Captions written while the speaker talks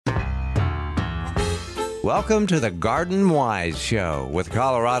Welcome to the Garden Wise Show with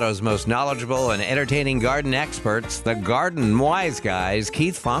Colorado's most knowledgeable and entertaining garden experts, the Garden Wise Guys,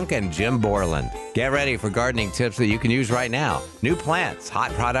 Keith Funk and Jim Borland. Get ready for gardening tips that you can use right now. New plants,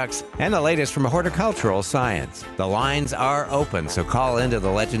 hot products, and the latest from horticultural science. The lines are open, so call into the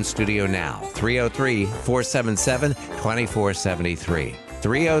Legend Studio now. 303-477-2473.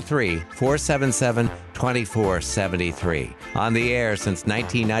 303-477-2473. On the air since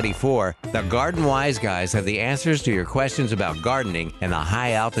 1994, the Garden Wise Guys have the answers to your questions about gardening in the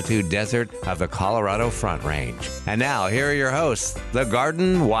high-altitude desert of the Colorado Front Range. And now, here are your hosts, the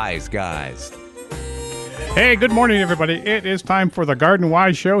Garden Wise Guys. Hey, good morning, everybody. It is time for the Garden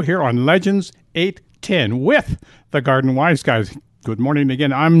Wise Show here on Legends 810 with the Garden Wise Guys. Good morning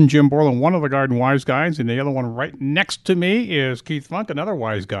again. I'm Jim Borland, one of the Garden Wise Guys, and the other one right next to me is Keith Funk, another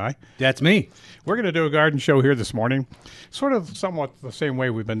wise guy. That's me. We're going to do a garden show here this morning, sort of somewhat the same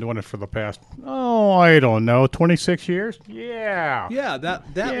way we've been doing it for the past, I don't know, 26 years? Yeah. Yeah, that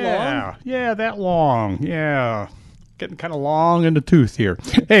Yeah, long? yeah, that long. Yeah. Getting kind of long in the tooth here.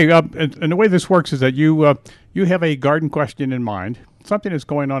 Hey, and the way this works is that you have a garden question in mind, something that's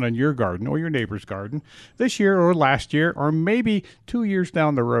going on in your garden or your neighbor's garden this year or last year or maybe 2 years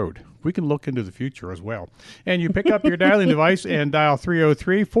down the road. We can look into the future as well. And you pick up your dialing device and dial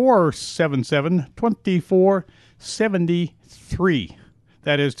 303-477-2473.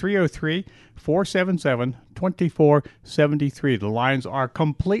 That is 303-477-2473. The lines are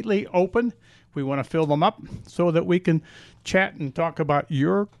completely open. We want to fill them up so that we can chat and talk about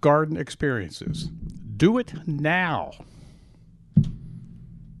your garden experiences. Do it now.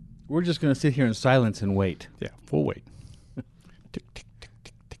 We're just going to sit here in silence and wait. Yeah, full wait. Tick, tick, tick,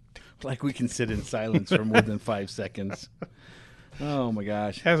 tick, tick, tick. Like we can sit in silence for more than 5 seconds. Oh, my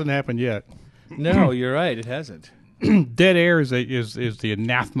gosh. Hasn't happened yet. No, you're right. It hasn't. Dead air is the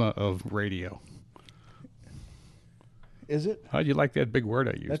anathema of radio. Is it? How'd you like that big word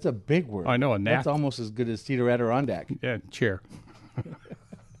I used? That's a big word. I know, That's almost as good as Cedar Adirondack. Yeah, chair.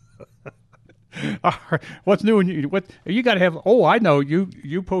 What's new? What you got to have? Oh, I know.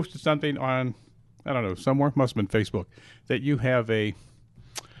 You posted something on, I don't know, somewhere. Must have been Facebook that you have a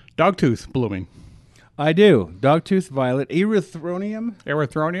dogtooth blooming. I do. Dogtooth violet. Erythronium?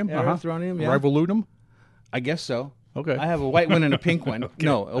 Erythronium? Erythronium, yeah. Rivolutum? I guess so. Okay. I have a white one and a pink one. Okay.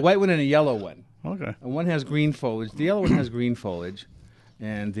 No, a white one and a yellow one. Okay. And one has green foliage. The yellow one has green foliage.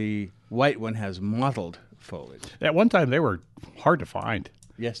 And the white one has mottled foliage. At one time, they were hard to find.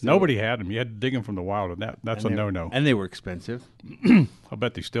 Yes. Nobody had them. You had to dig them from the wild, and that's a no-no. And they were expensive. I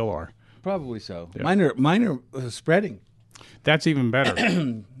bet they still are. Probably so. Yeah. Mine are spreading. That's even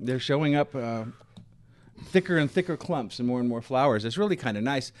better. They're showing up thicker and thicker clumps and more flowers. It's really kind of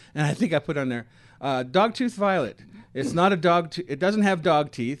nice. And I think I put on there dogtooth violet. It's not a dog. It doesn't have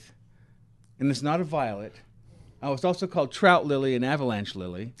dog teeth, and it's not a violet. Oh, it's also called trout lily and avalanche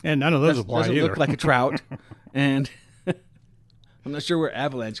lily. And none of those apply doesn't either. Look like a trout, and I'm not sure where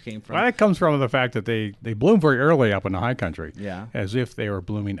avalanche came from. Well, that comes from the fact that they bloom very early up in the high country. Yeah. As if they were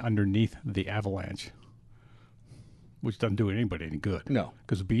blooming underneath the avalanche, which doesn't do anybody any good. No.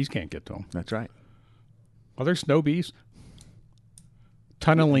 Because the bees can't get to them. That's right. Are there snow bees?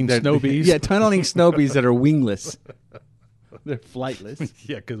 Tunneling snow bees? Yeah, tunneling snow bees that are wingless. They're flightless.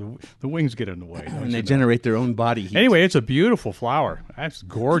 Yeah, because the wings get in the way. And they generate their own body heat. Anyway, it's a beautiful flower. That's a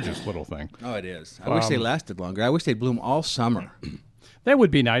gorgeous little thing. Oh, it is. I wish they lasted longer. I wish they'd bloom all summer. That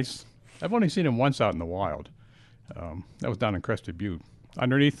would be nice. I've only seen them once out in the wild. That was down in Crested Butte.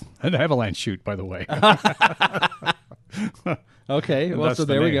 Underneath an avalanche chute, by the way. Okay, well, so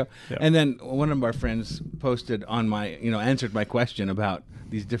there we go. Yep. And then one of our friends posted on answered my question about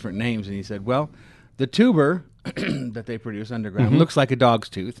these different names, and he said, well, the tuber that they produce underground looks like a dog's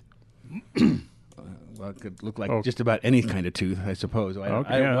tooth. Well, it could look like just about any kind of tooth, I suppose.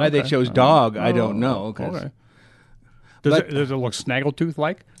 Why they chose dog, I don't know. Okay. Does it look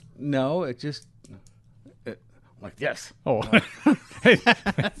snaggletooth-like? No, it just... like this. Oh.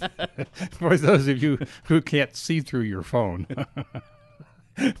 For those of you who can't see through your phone,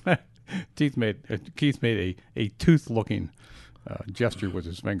 Keith made a tooth-looking gesture with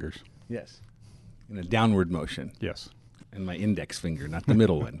his fingers. Yes. In a downward motion. Yes. And my index finger, not the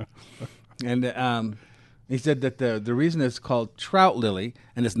middle one. And he said that the reason it's called trout lily,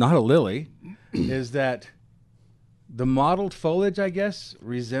 and it's not a lily, is that the mottled foliage, I guess,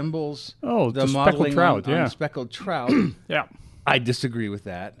 resembles the mottling trout, on speckled trout. Yeah. I disagree with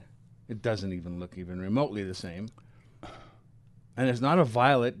that. It doesn't even look even remotely the same. And it's not a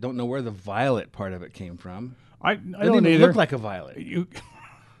violet. Don't know where the violet part of it came from. I It don't didn't even either. look like a violet.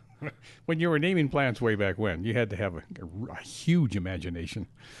 When you were naming plants way back when, you had to have a huge imagination.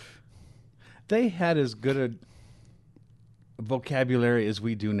 they had as good a vocabulary as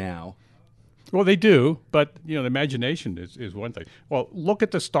we do now. Well, they do, but the imagination is one thing. Well, look at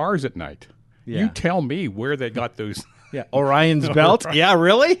the stars at night. Yeah. You tell me where they got those. Yeah, Orion's belt. Yeah,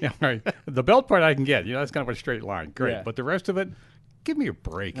 really? Yeah, right. The belt part I can get. That's kind of a straight line. Great, Yeah. but the rest of it, give me a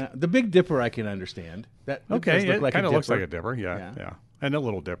break. The Big Dipper I can understand. That Okay, does look it like kind a of looks dipper. like a dipper. Yeah, Yeah. yeah, and a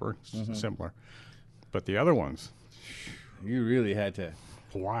little dipper, similar. But the other ones, You really had to.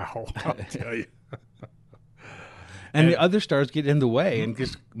 wow! I'll tell you. And the other stars get in the way and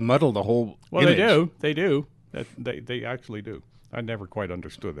just muddle the whole Well, image. they do. They actually do. I never quite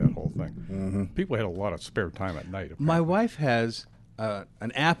understood that whole thing. People had a lot of spare time at night. My wife has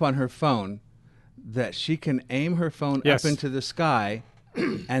an app on her phone that she can aim her phone Yes. up into the sky,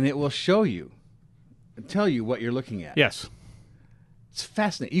 and it will show you, tell you what you're looking at. Yes. It's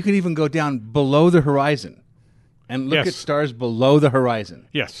fascinating. You can even go down below the horizon and look Yes. at stars below the horizon.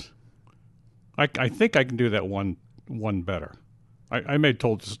 Yes. I think I can do that one better. I may have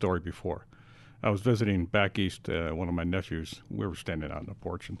told the story before. I was visiting back east. One of my nephews. We were standing out on the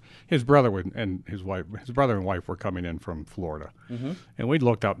porch, and his brother his brother and wife were coming in from Florida, and we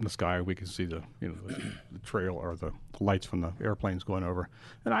looked up in the sky. We could see the trail or the lights from the airplanes going over,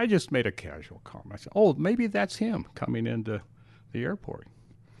 and I just made a casual comment. I said, "Oh, maybe that's him coming into the airport."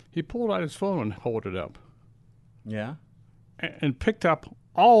 He pulled out his phone and held it up, Yeah. and picked up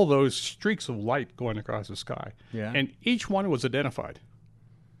all those streaks of light going across the sky, Yeah. and each one was identified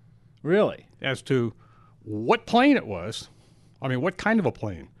Really? as to what plane it was. I mean, what kind of a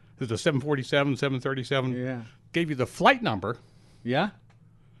plane? Is it a 747, 737? Yeah. Gave you the flight number Yeah?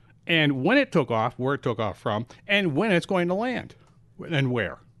 and when it took off, where it took off from, and when it's going to land and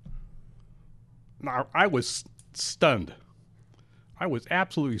where. Now, I was stunned. I was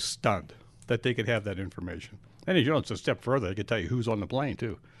absolutely stunned that they could have that information. And it's a step further. They could tell you who's on the plane,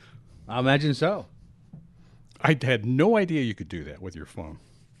 too. I imagine so. I had no idea you could do that with your phone.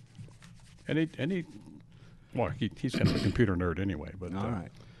 He's kind of a computer nerd anyway. But All right.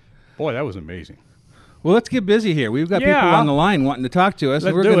 boy, that was amazing. Well, let's get busy here. We've got Yeah. people on the line wanting to talk to us.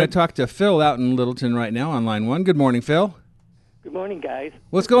 Let's We're do going to it. talk to Phil out in Littleton right now on line 1. Good morning, Phil. Good morning, guys.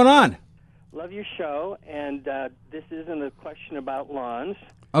 What's going on? Love your show, and this isn't a question about lawns.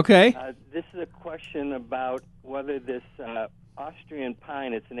 Okay. This is a question about whether this Austrian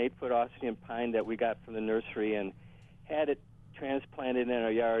pine, it's an 8-foot Austrian pine that we got from the nursery and had it transplanted in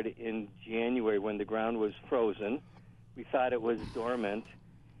our yard in January when the ground was frozen. We thought it was dormant,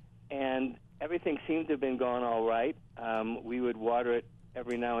 and everything seemed to have been going all right. We would water it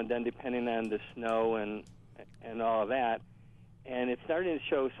every now and then depending on the snow and all of that. And it's starting to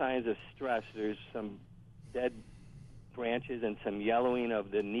show signs of stress. There's some dead branches and some yellowing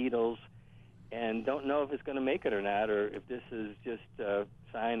of the needles, and don't know if it's going to make it or not, or if this is just a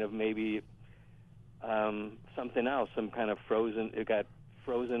sign of maybe something else, some kind of frozen. It got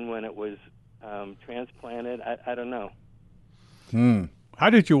frozen when it was transplanted. I don't know. How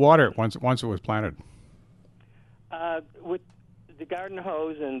did you water it once it was planted? With the garden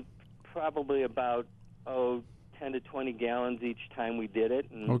hose and probably about 10 to 20 gallons each time we did it,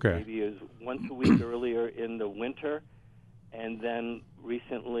 and Okay. maybe it was once a week earlier in the winter, and then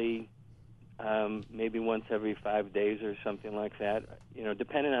recently maybe once every 5 days or something like that.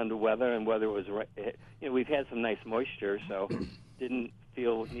 Depending on the weather and whether it was right. We've had some nice moisture, so didn't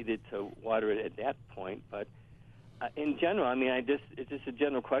feel needed to water it at that point. But in general, I mean, it's just a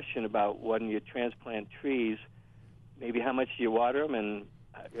general question about when you transplant trees, maybe how much do you water them, and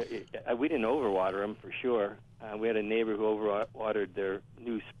we didn't overwater them for sure. We had a neighbor who overwatered their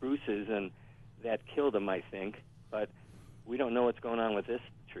new spruces, and that killed them, I think. But we don't know what's going on with this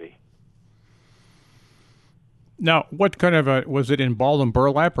tree. Now, what kind of was it in ball and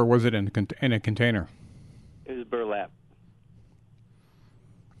burlap, or was it in a container? It was burlap.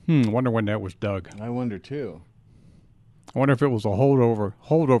 Wonder when that was dug. I wonder, too. I wonder if it was a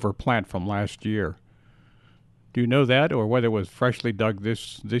holdover plant from last year. Do you know that, or whether it was freshly dug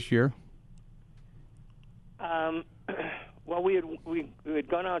this year? Well, we had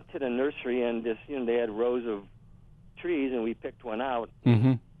gone out to the nursery, and just they had rows of trees, and we picked one out.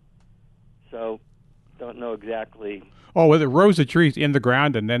 Mm-hmm. So, don't know exactly. Oh, were there rows of trees in the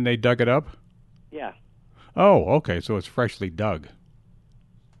ground, and then they dug it up? Yeah. Oh, okay, so it's freshly dug.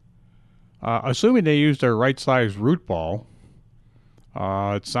 Assuming they used their right-sized root ball,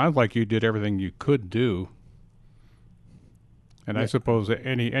 it sounds like you did everything you could do. And I suppose that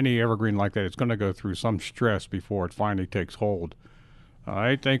any evergreen like that, it's going to go through some stress before it finally takes hold.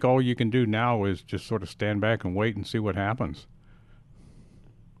 I think all you can do now is just sort of stand back and wait and see what happens.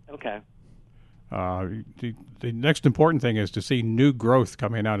 Okay. The next important thing is to see new growth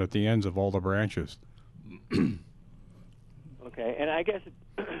coming out at the ends of all the branches. Okay, and I guess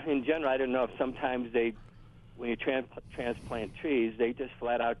in general, I don't know if sometimes when you transplant trees, they just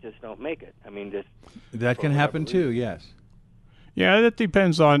flat out just don't make it. I mean, just That can happen too, yes. Yeah, that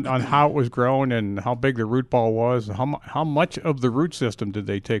depends on how it was grown and how big the root ball was, and how much of the root system did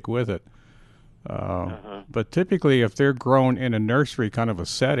they take with it. But typically, if they're grown in a nursery kind of a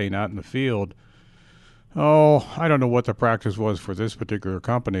setting out in the field, I don't know what the practice was for this particular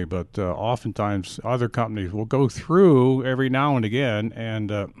company, but oftentimes other companies will go through every now and again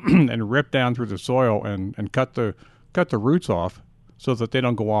and and rip down through the soil and cut the roots off so that they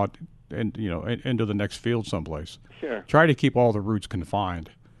don't go out and into the next field someplace. Sure. Try to keep all the roots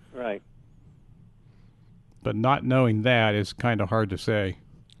confined. Right. But not knowing that is kind of hard to say.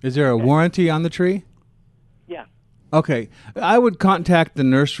 Is there a warranty on the tree? Yeah. Okay. I would contact the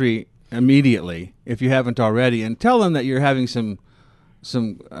nursery immediately if you haven't already and tell them that you're having some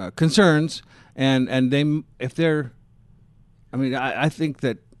concerns and they if they're I think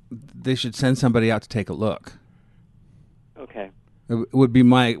that they should send somebody out to take a look. Okay. It would be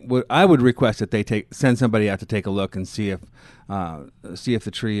I would request that they send somebody out to take a look and see if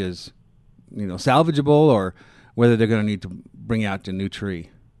the tree is salvageable or whether they're going to need to bring out a new tree.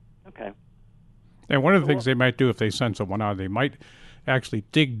 Okay. And one of the things they might do if they send someone out, they might actually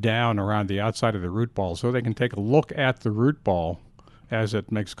dig down around the outside of the root ball so they can take a look at the root ball as it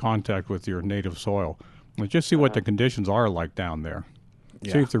makes contact with your native soil. And just see what the conditions are like down there.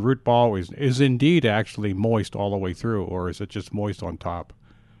 Yeah. See if the root ball is indeed actually moist all the way through, or is it just moist on top?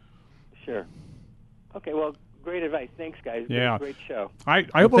 Sure. Okay, well, great advice. Thanks, guys. Yeah. Great show. I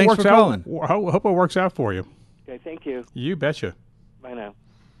hope it thanks works for out. calling. I hope it works out for you. Okay, thank you. You betcha. Bye now.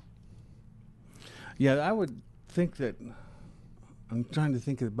 Yeah, I would think that I'm trying to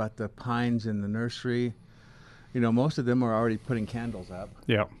think about the pines in the nursery. Most of them are already putting candles up.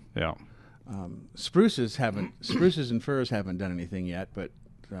 Yeah. Spruces and firs haven't done anything yet, but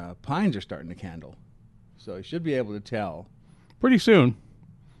pines are starting to candle. So you should be able to tell. Pretty soon.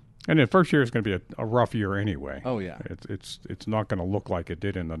 And the first year is going to be a rough year anyway. Oh, yeah. It's not going to look like it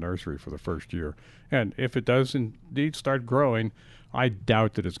did in the nursery for the first year. And if it does indeed start growing, I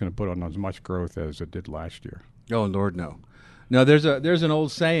doubt that it's going to put on as much growth as it did last year. Oh, Lord, no. No, there's an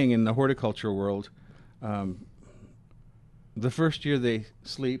old saying in the horticulture world. The first year they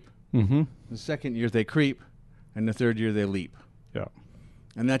sleep, the second year they creep, and the third year they leap. Yeah.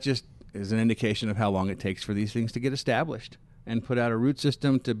 And that just is an indication of how long it takes for these things to get established and put out a root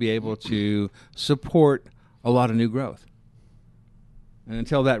system to be able to support a lot of new growth. And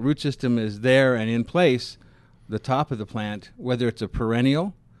until that root system is there and in place, the top of the plant, whether it's a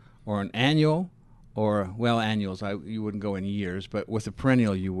perennial or an annual, or, annuals, you wouldn't go in years, but with a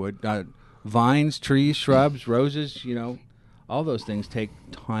perennial you would. Vines, trees, shrubs, roses, all those things take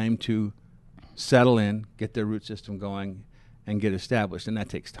time to settle in, get their root system going, and get established, and that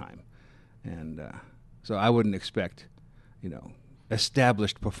takes time. And so I wouldn't expect,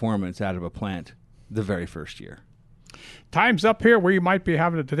 established performance out of a plant the very first year. Time's up here. We might be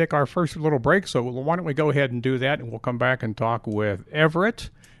having to take our first little break, so why don't we go ahead and do that, and we'll come back and talk with Everett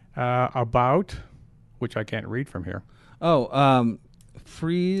about, which I can't read from here.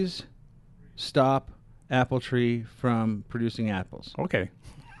 Freeze, stop apple tree from producing apples. Okay.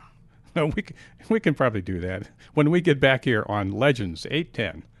 No, we can probably do that when we get back here on Legends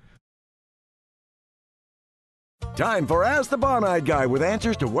 810. Time for Ask the Bon-Eyed Guy with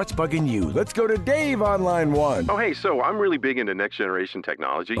answers to what's bugging you. Let's go to Dave on line 1. Oh, hey, so I'm really big into next-generation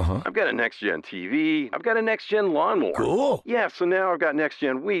technology. I've got a next-gen TV. I've got a next-gen lawnmower. Cool. Yeah, so now I've got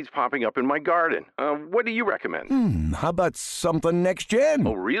next-gen weeds popping up in my garden. What do you recommend? How about something next-gen?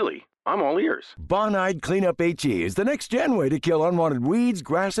 Oh, really? I'm all ears. Bon-Eyed Cleanup HE is the next-gen way to kill unwanted weeds,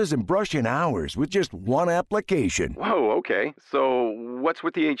 grasses, and brush in hours with just one application. Whoa, okay. So what's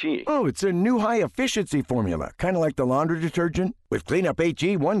with the HE? Oh, it's a new high-efficiency formula, kind of like the laundry detergent. With Cleanup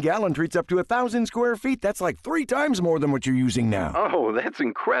HE, 1 gallon treats up to 1,000 square feet. That's like 3 times more than what you're using now. Oh, that's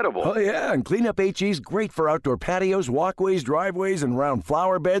incredible. Oh, yeah, and Cleanup HE's great for outdoor patios, walkways, driveways, and around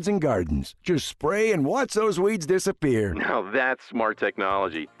flower beds and gardens. Just spray and watch those weeds disappear. Now that's smart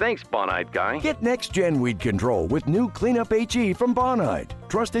technology. Thanks, Bon-Eyed Guy. Get next-gen weed control with new Cleanup HE from Bon-Eyed.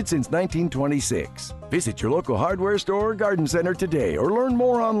 Trusted since 1926. Visit your local hardware store or garden center today or learn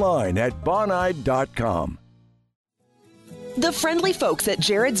more online at boneyed.com. The friendly folks at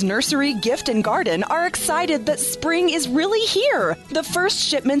Jared's Nursery, Gift and Garden are excited that spring is really here. The first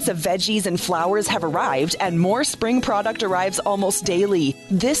shipments of veggies and flowers have arrived, and more spring product arrives almost daily.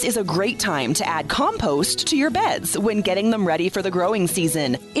 This is a great time to add compost to your beds when getting them ready for the growing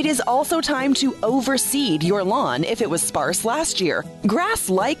season. It is also time to overseed your lawn if it was sparse last year. Grass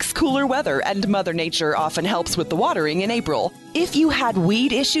likes cooler weather, and Mother Nature often helps with the watering in April. If you had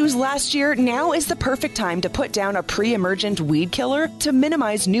weed issues last year, now is the perfect time to put down a pre-emergent weed killer to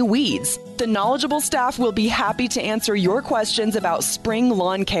minimize new weeds. The knowledgeable staff will be happy to answer your questions about spring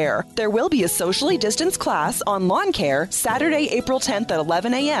lawn care. There will be a socially distanced class on lawn care Saturday, April 10th at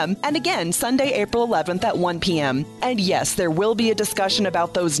 11 a.m. and again Sunday, April 11th at 1 p.m. And yes, there will be a discussion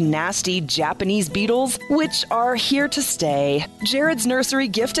about those nasty Japanese beetles, which are here to stay. Jared's Nursery,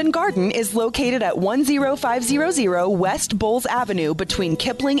 Gift and Garden is located at 10500 West Bowles Avenue between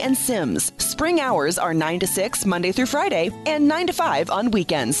Kipling and Sims. Spring hours are 9 to 6 Monday through Friday and 9 to 5 on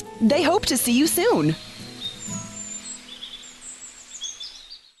weekends. They hope to see you soon.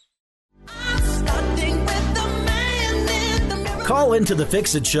 Call into the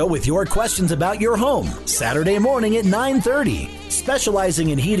Fix-It Show with your questions about your home, Saturday morning at 9:30.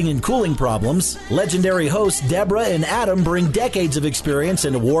 Specializing in heating and cooling problems, legendary hosts Deborah and Adam bring decades of experience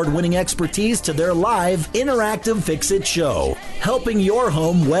and award-winning expertise to their live, interactive Fix-It Show, helping your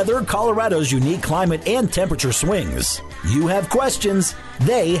home weather Colorado's unique climate and temperature swings. You have questions,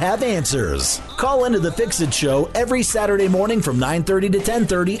 they have answers. Call into the Fix-It Show every Saturday morning from 9:30 to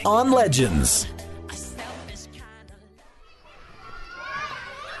 10:30 on Legends.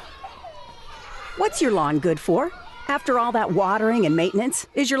 What's your lawn good for? After all that watering and maintenance,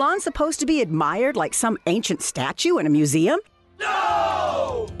 is your lawn supposed to be admired like some ancient statue in a museum?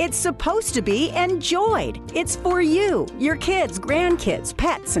 No! It's supposed to be enjoyed. It's for you, your kids, grandkids,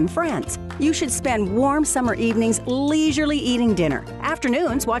 pets, and friends. You should spend warm summer evenings leisurely eating dinner,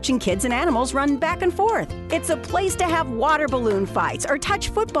 afternoons watching kids and animals run back and forth. It's a place to have water balloon fights or touch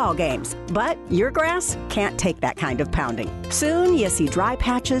football games. But your grass can't take that kind of pounding. Soon you see dry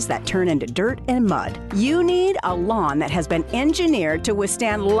patches that turn into dirt and mud. You need a lawn that has been engineered to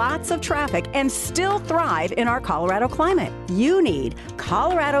withstand lots of traffic and still thrive in our Colorado climate. You need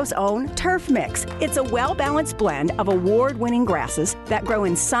Colorado's own Turf Mix. It's a well-balanced blend of award-winning grasses that grow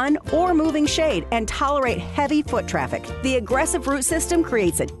in sun or moving shade and tolerate heavy foot traffic. The aggressive root system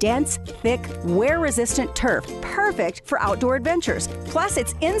creates a dense, thick, wear-resistant turf, perfect for outdoor adventures. Plus,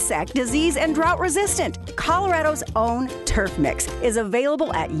 it's insect, disease, and drought-resistant. Colorado's own Turf Mix is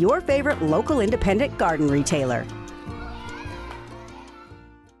available at your favorite local independent garden retailer.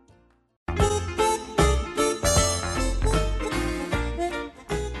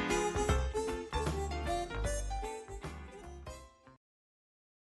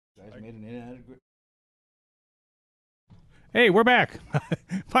 Hey, we're back.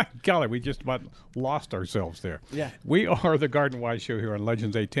 My golly, we just about lost ourselves there. Yeah. We are the Garden Wise Show here on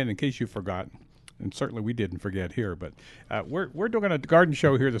Legends 810, in case you forgot. And certainly we didn't forget here. But we're doing a garden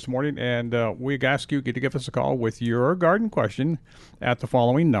show here this morning, and we ask you to give us a call with your garden question at the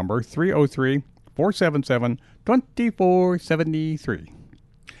following number, 303-477-2473.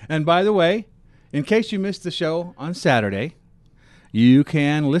 And by the way, in case you missed the show on Saturday, you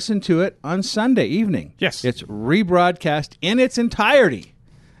can listen to it on Sunday evening. Yes. It's rebroadcast in its entirety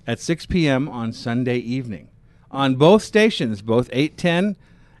at 6 p.m. on Sunday evening on both stations, both 810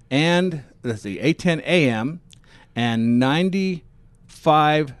 and, 810 a.m. and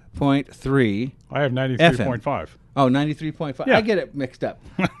 95.3 I have 93.5. Oh, 93.5. Yeah. I get it mixed up.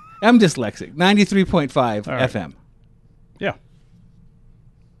 I'm dyslexic. 93.5 right. FM. Yeah.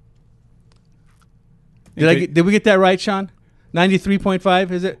 Did we get that right, Sean?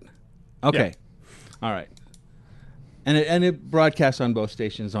 93.5, is it? Okay. Yeah. All right. And it broadcasts on both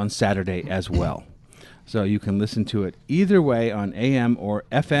stations on Saturday as well. So you can listen to it either way on AM or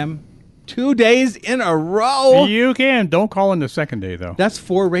FM 2 days in a row. You can. Don't call in the second day, though. That's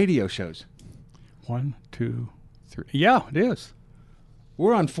 4 radio shows. 1, 2, 3. Yeah, it is.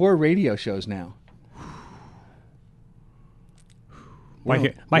 We're on 4 radio shows now.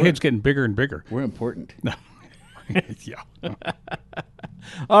 My head's getting bigger and bigger. We're important. Yeah.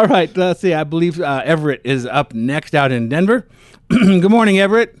 All right. Let's see. I believe Everett is up next out in Denver. Good morning,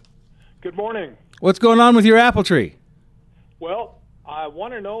 Everett. Good morning. What's going on with your apple tree? Well, I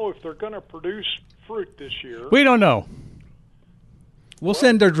want to know if they're going to produce fruit this year. We don't know. We'll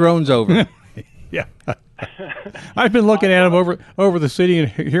send our drones over. Yeah. I've been looking at them over the city and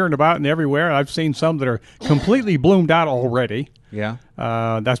hearing about and everywhere. I've seen some that are completely bloomed out already. Yeah.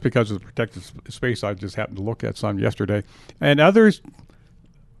 That's because of the protected space. I just happened to look at some yesterday. And others,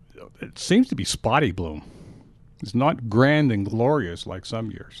 it seems to be spotty bloom. It's not grand and glorious like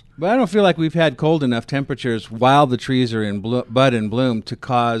some years. But I don't feel like we've had cold enough temperatures while the trees are in bud and bloom to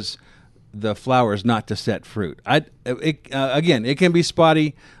cause the flowers not to set fruit. Again, it can be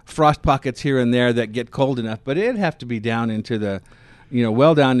spotty frost pockets here and there that get cold enough, but it'd have to be down into the,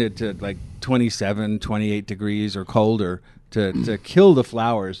 well down into like 27, 28 degrees or colder to kill the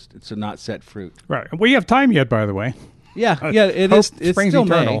flowers to not set fruit. Right. We have time yet, by the way. Yeah, it is. It's spring's still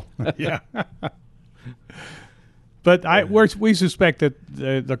eternal. May. Yeah. But we suspect that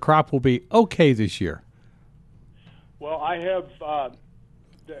the crop will be okay this year. Well, I have I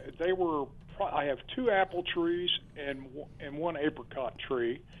have 2 apple trees and 1 apricot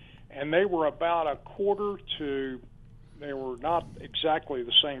tree, and they were about they were not exactly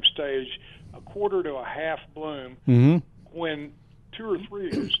the same stage, a quarter to a half bloom. Mm-hmm. When 2 or 3,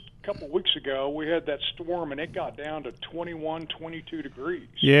 it was a couple of weeks ago, we had that storm, and it got down to 21, 22 degrees.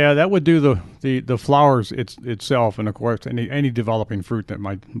 Yeah, that would do the flowers itself, and of course any developing fruit that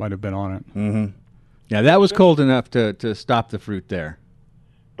might have been on it. Mm-hmm. Yeah, that was cold enough to stop the fruit there.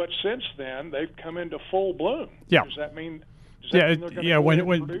 But since then, they've come into full bloom. Yeah. Does that mean?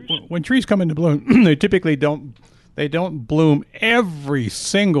 When trees come into bloom, they typically don't bloom every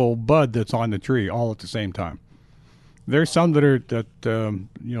single bud that's on the tree all at the same time. There's some that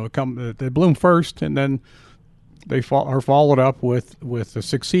they bloom first, and then they are followed up with the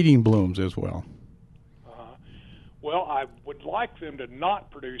succeeding blooms as well. Well, I would like them to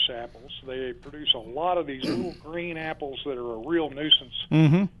not produce apples. They produce a lot of these little green apples that are a real nuisance.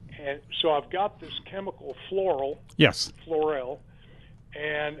 Mm-hmm. And so I've got this chemical Florel,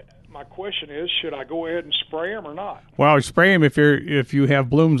 and my question is, should I go ahead and spray them or not? Well, spray them if you have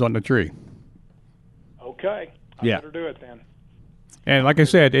blooms on the tree. Okay, I better do it then. And like I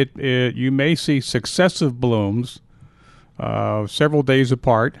said, you may see successive blooms several days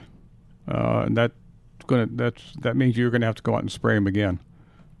apart, and that means you're going to have to go out and spray them again.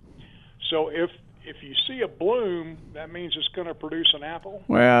 So if you see a bloom, that means it's going to produce an apple?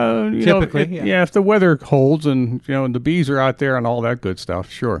 Well, typically, if the weather holds and and the bees are out there and all that good stuff,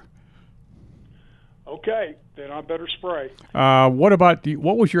 sure. Okay, then I better spray.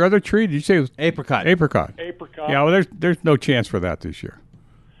 What was your other tree? Did you say it was apricot? Apricot. Yeah, well, there's no chance for that this year.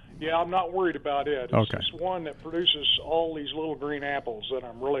 Yeah, I'm not worried about it. It's okay. just one that produces all these little green apples that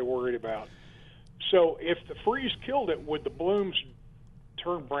I'm really worried about. So if the freeze killed it, would the blooms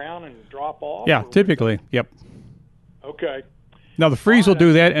turn brown and drop off? Yeah, typically, yep. Okay. Now, the freeze will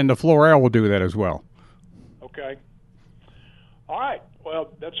do that, and the Florel will do that as well. Okay. All right. Well,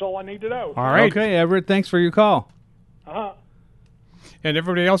 that's all I need to know. All right. Okay, Everett, thanks for your call. Uh-huh. And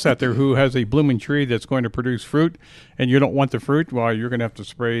everybody else out there who has a blooming tree that's going to produce fruit, and you don't want the fruit, well, you're going to have to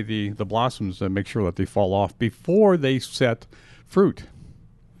spray the blossoms and make sure that they fall off before they set fruit.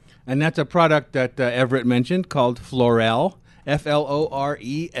 And that's a product that Everett mentioned called Florel,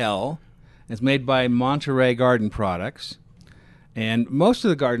 Florel. It's made by Monterey Garden Products. And most of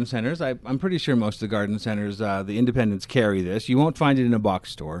the garden centers, I'm pretty sure most of the garden centers, the independents carry this. You won't find it in a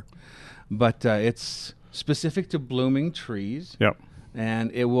box store. But it's specific to blooming trees. Yep.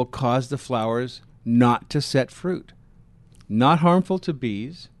 And it will cause the flowers not to set fruit. Not harmful to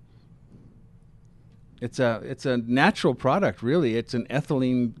bees. It's a natural product, really. It's an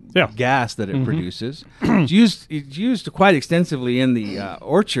ethylene gas that it produces. It's used quite extensively in the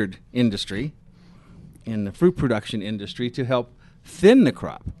orchard industry, in the fruit production industry, to help thin the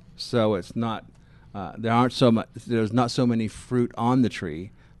crop. So it's not there's not so many fruit on the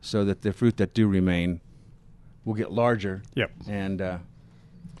tree, so that the fruit that do remain will get larger and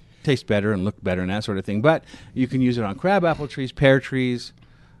taste better and look better and that sort of thing. But you can use it on crabapple trees, pear trees.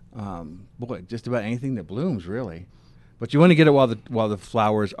 Just about anything that blooms, really. But you want to get it while the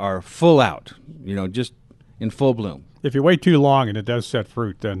flowers are full out, just in full bloom. If you wait too long and it does set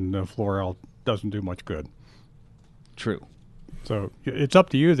fruit, then the Florel doesn't do much good. True. So it's up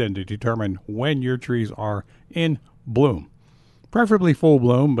to you then to determine when your trees are in bloom. Preferably full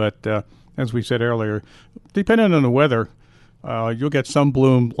bloom, but as we said earlier, depending on the weather, you'll get some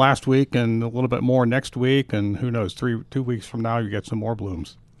bloom last week and a little bit more next week, and who knows, 2 weeks from now you get some more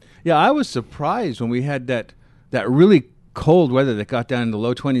blooms. Yeah, I was surprised when we had that really cold weather that got down in the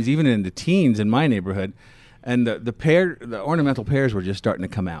low 20s, even in the teens in my neighborhood, and the ornamental pears were just starting to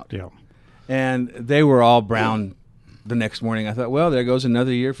come out. Yeah, and they were all brown the next morning. I thought, well, there goes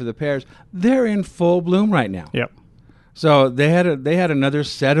another year for the pears. They're in full bloom right now. Yep. So they had another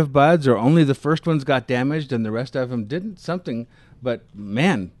set of buds, or only the first ones got damaged and the rest of them didn't. Something, but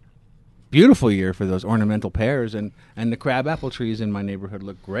man, beautiful year for those ornamental pears, and the crabapple trees in my neighborhood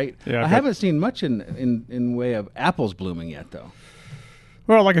look great. Yeah, I haven't seen much in way of apples blooming yet, though.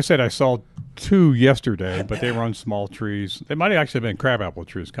 Well, like I said, I saw 2 yesterday, but they were on small trees. They might have actually been crabapple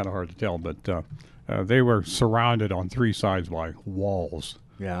trees. Kind of hard to tell, but they were surrounded on 3 sides by walls.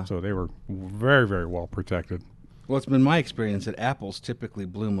 Yeah. So they were very, very well protected. Well, it's been my experience that apples typically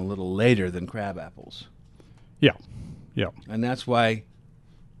bloom a little later than crab apples. Yeah. Yeah. And that's why,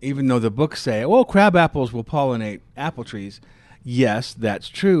 even though the books say, well, crab apples will pollinate apple trees, yes, that's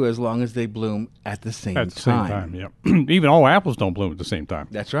true as long as they bloom at the same time. At the same time, yeah. Even all apples don't bloom at the same time.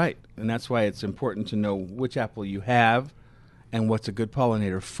 That's right. And that's why it's important to know which apple you have and what's a good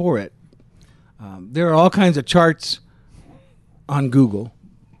pollinator for it. There are all kinds of charts on Google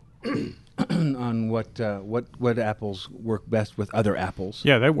on what apples work best with other apples.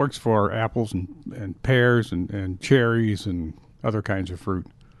 Yeah, that works for apples and pears and cherries and other kinds of fruit.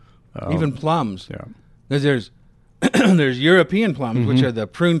 Even plums. Yeah. There's there's European plums, which are the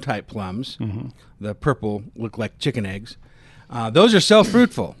prune-type plums. The purple look like chicken eggs. Those are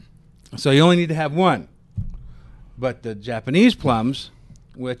self-fruitful, so you only need to have one. But the Japanese plums,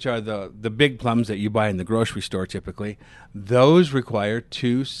 which are the big plums that you buy in the grocery store typically, those require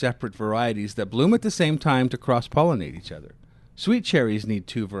 2 separate varieties that bloom at the same time to cross-pollinate each other. Sweet cherries need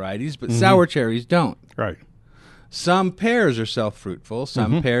 2 varieties, but sour cherries don't. Right. Some pears are self-fruitful,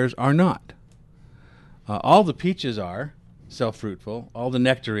 some pears are not. All the peaches are self-fruitful, all the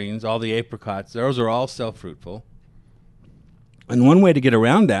nectarines, all the apricots, those are all self-fruitful. And one way to get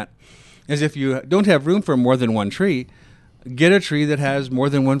around that is if you don't have room for more than one tree, get a tree that has more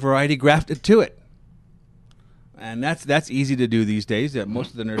than one variety grafted to it. And that's easy to do these days.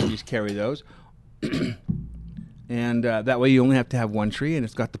 Most of the nurseries carry those. And that way you only have to have one tree, and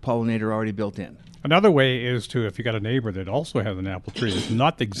it's got the pollinator already built in. Another way is to, if you got a neighbor that also has an apple tree that's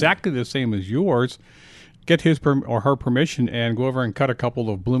not exactly the same as yours, get his or her permission and go over and cut a couple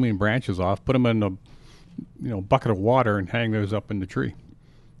of blooming branches off, put them in a bucket of water, and hang those up in the tree.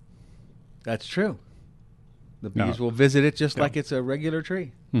 That's true. The bees will visit it just like it's a regular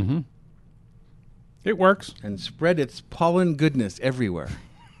tree. It works. And spread its pollen goodness everywhere.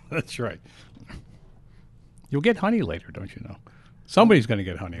 That's right. You'll get honey later, don't you know? Somebody's going to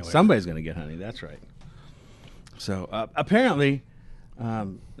get honey later. Somebody's going to get honey, that's right. So apparently,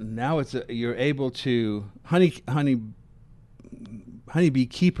 now you're able to, honeybee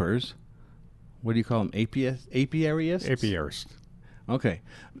keepers, what do you call them, apiarists? Apiarists. Okay.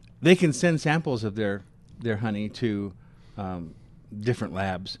 They can send samples of their honey to different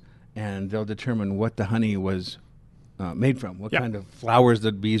labs, and they'll determine what the honey was made from, what kind of flowers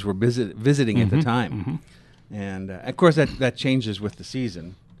the bees were visiting at the time. And, of course, that changes with the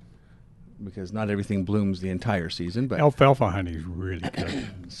season because not everything blooms the entire season. But alfalfa honey is really good.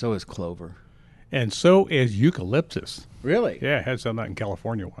 So is clover. And so is eucalyptus. Really? Yeah, I had some of that in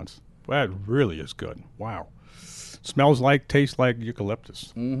California once. That really is good. Wow. Smells like, tastes like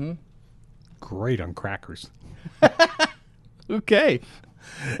eucalyptus. Great on crackers. Okay.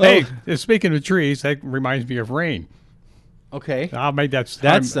 Hey, speaking of trees, that reminds me of rain. Okay. I'll make that's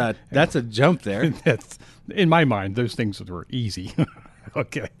a jump there. That's, in my mind, those things were easy.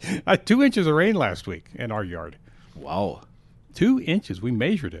 Okay. 2 inches of rain last week in our yard. Wow. 2 inches. We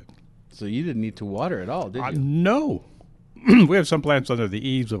measured it. So you didn't need to water at all, did you? No. We have some plants under the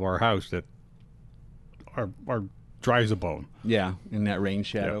eaves of our house that are dry as a bone. Yeah, in that rain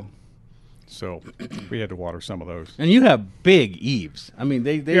shadow. Yeah. So we had to water some of those. And you have big eaves. I mean,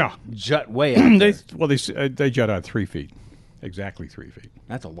 they jut way out there. They jut out 3 feet. Exactly 3 feet.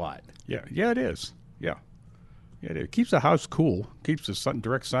 That's a lot. Yeah, it is. Yeah, it keeps the house cool. Keeps the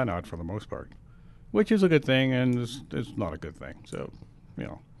direct sun out for the most part, which is a good thing, and it's not a good thing. So,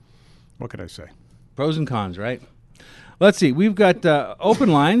 what can I say? Pros and cons, right? Let's see. We've got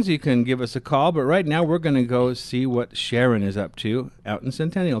open lines. You can give us a call, but right now we're going to go see what Sharon is up to out in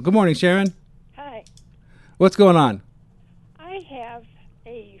Centennial. Good morning, Sharon. Hi. What's going on? I have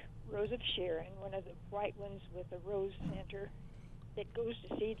a Rose of Sharon, one of the white ones with a rose center that goes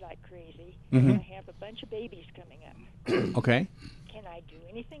to seed like crazy. And I have a bunch of babies coming up. Okay. Can I do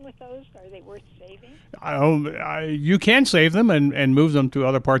anything with those? Are they worth saving? You can save them and move them to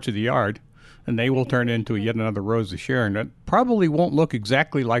other parts of the yard, and they will turn into yet another Rose of Sharon. It probably won't look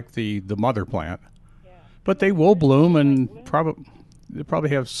exactly like the mother plant, but they will bloom and they probably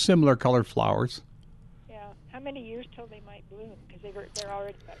have similar colored flowers. Yeah. How many years till they might bloom? Because they're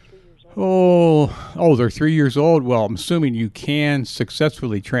already about 3 years old. Oh, they're 3 years old. Well, I'm assuming you can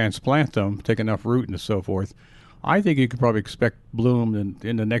successfully transplant them, take enough root and so forth. I think you could probably expect bloom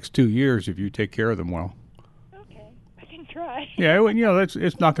in the next 2 years if you take care of them well. Okay, I can try. Yeah,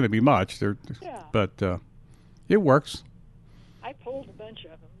 it's not going to be much. But it works. I pulled a bunch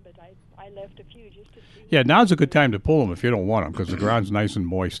of them, but I left a few just to see. Yeah, now's a good time to pull them if you don't want them because the ground's nice and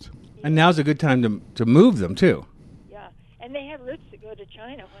moist. And now's a good time to move them too. Yeah, and they have roots that go to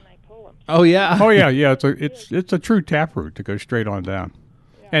China when I pull them. Oh yeah. Oh yeah. It's a true taproot to go straight on down.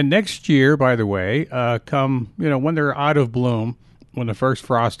 Yeah. And next year, by the way, when they're out of bloom, when the first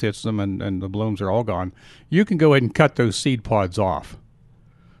frost hits them and the blooms are all gone, you can go ahead and cut those seed pods off.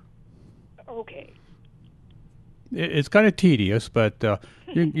 Okay. It's kind of tedious, but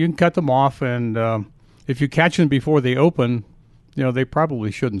you can cut them off, and if you catch them before they open, they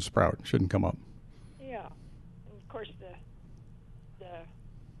probably shouldn't sprout, shouldn't come up. Yeah, and of course the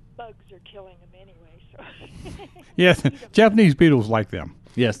bugs are killing them anyway. So. Yeah, Japanese beetles like them.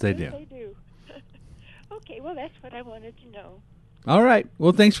 Yes, they do. They do. Okay, well that's what I wanted to know. All right.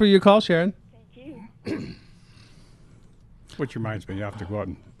 Well, thanks for your call, Sharon. Thank you. Which reminds me, you have to go out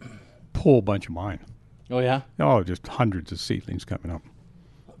and pull a bunch of mine. Oh, yeah? Oh, just hundreds of seedlings coming up.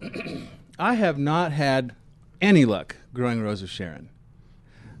 I have not had any luck growing Rose of Sharon.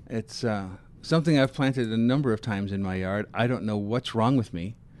 It's something I've planted a number of times in my yard. I don't know what's wrong with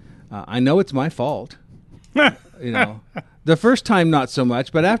me. I know it's my fault. The first time not so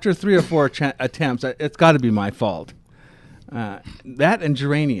much, but after 3 or 4 attempts, it's got to be my fault. That and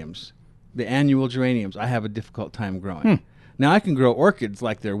geraniums, the annual geraniums, I have a difficult time growing. Now, I can grow orchids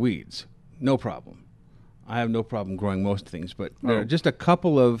like they're weeds. No problem. I have no problem growing most things, but there are just a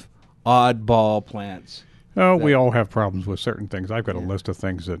couple of oddball plants. Oh, we all have problems with certain things. I've got a list of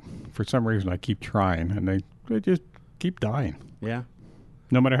things that, for some reason, I keep trying, and they just keep dying. Yeah.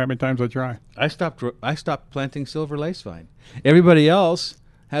 No matter how many times I try. I stopped planting silver lace vine. Everybody else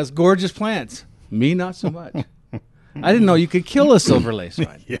has gorgeous plants. Me, not so much. I didn't know you could kill a silver lace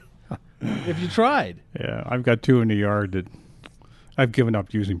vine. Yeah. If you tried. Yeah, I've got 2 in the yard that I've given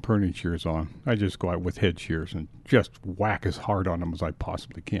up using pruning shears on. I just go out with head shears and just whack as hard on them as I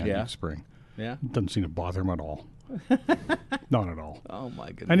possibly can each spring. Yeah. It doesn't seem to bother them at all. Not at all. Oh, my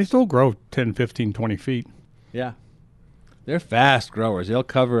goodness. And they still grow 10, 15, 20 feet. Yeah. They're fast growers. They'll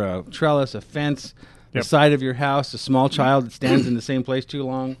cover a trellis, a fence, the side of your house, a small child that stands in the same place too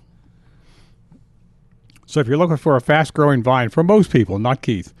long. So if you're looking for a fast-growing vine, for most people, not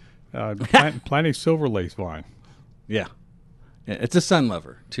Keith, plant a silver lace vine. Yeah. It's a sun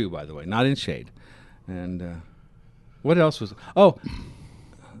lover, too, by the way, not in shade. And what else was... Oh,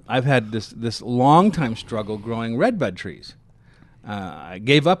 I've had this long-time struggle growing redbud trees. I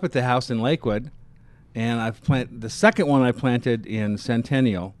gave up at the house in Lakewood, and I've planted... The second one I planted in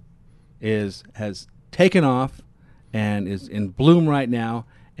Centennial has taken off and is in bloom right now,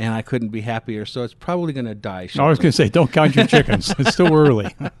 and I couldn't be happier, so it's probably going to die shortly. I was going to say, don't count your chickens. It's still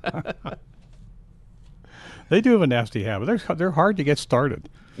early. They do have a nasty habit. They're hard to get started.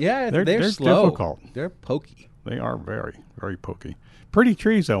 Yeah, they're slow. Difficult. They're pokey. They are very, very pokey. Pretty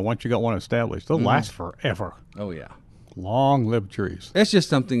trees, though, once you got one established. They'll last forever. Oh, yeah. Long-lived trees. It's just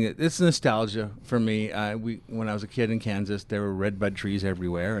something it's nostalgia for me. When I was a kid in Kansas, there were redbud trees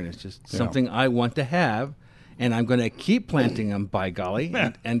everywhere, and it's just something I want to have, and I'm going to keep planting them, by golly,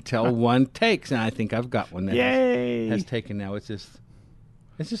 until one takes. And I think I've got one that has taken now. It's just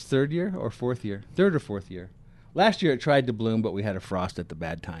third year or fourth year? Third or fourth year. Last year it tried to bloom, but we had a frost at the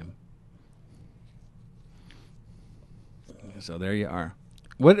bad time. So there you are.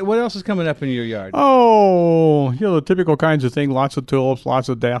 What else is coming up in your yard? Oh, the typical kinds of things. Lots of tulips, lots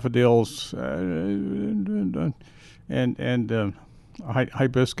of daffodils, and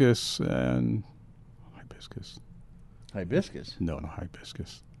hibiscus and hibiscus. Hibiscus? No,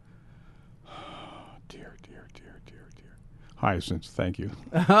 hibiscus. Dear. Hyacinths, thank you.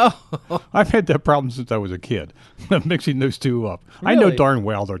 Oh. I've had that problem since I was a kid, mixing those two up. Really? I know darn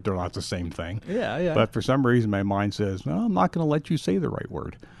well they're not the same thing. Yeah. But for some reason, my mind says, well, I'm not going to let you say the right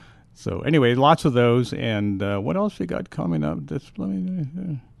word. So anyway, lots of those. And what else we got coming up?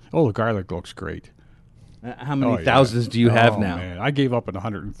 Oh, the garlic looks great. How many thousands do you have now? Man, I gave up at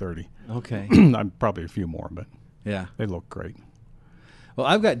 130. Okay. I'm probably a few more, but they look great. Well,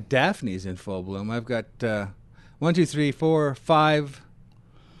 I've got Daphnes in full bloom. I've got 1, 2, 3, 4, 5,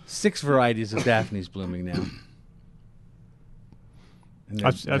 6 varieties of Daphnes blooming now.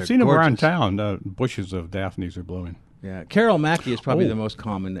 I've seen them around town. Bushes of Daphnes are blooming. Yeah, Carol Mackey is probably the most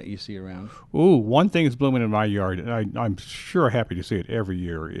common that you see around. Ooh, one thing that's blooming in my yard, and I'm sure happy to see it every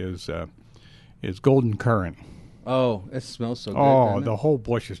year, is golden currant. Oh, it smells so good. Oh, the whole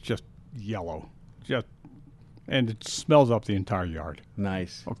bush is just yellow, and it smells up the entire yard.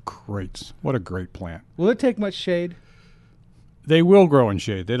 Nice. Oh, great! What a great plant. Will it take much shade? They will grow in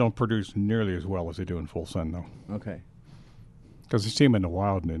shade. They don't produce nearly as well as they do in full sun, though. Okay. Because you see them in the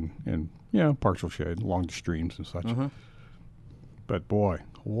wild and in partial shade along the streams and such. But boy,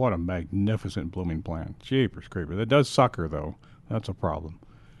 what a magnificent blooming plant. Jeepers creepers. It does sucker, though. That's a problem.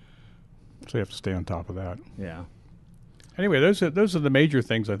 So you have to stay on top of that. Yeah. Anyway, those are the major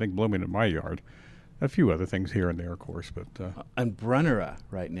things I think blooming in my yard. A few other things here and there, of course, but And Brunera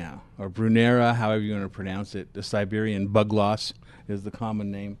right now, or Brunera, however you want to pronounce it. The Siberian bugloss is the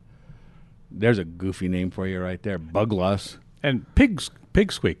common name. There's a goofy name for you right there, bugloss. And pig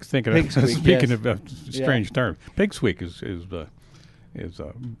squeak. Speaking of strange terms, pig squeak is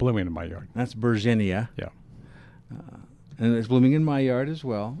blooming in my yard. That's Bergenia. Yeah. And it's blooming in my yard as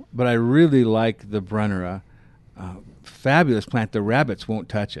well. But I really like the Brunera. Fabulous plant. The rabbits won't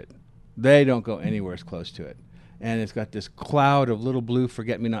touch it. They don't go anywhere as close to it. And it's got this cloud of little blue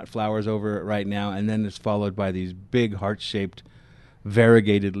forget-me-not flowers over it right now, and then it's followed by these big heart-shaped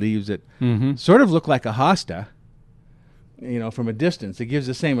variegated leaves that sort of look like a hosta, from a distance. It gives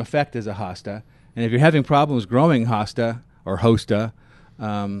the same effect as a hosta. And if you're having problems growing hosta or hosta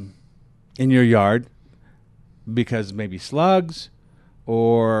in your yard because maybe slugs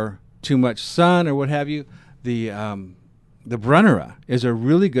or too much sun or what have you, the Brunera is a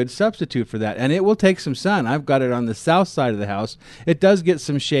really good substitute for that, and it will take some sun. I've got it on the south side of the house. It does get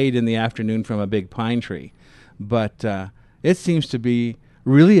some shade in the afternoon from a big pine tree, but it seems to be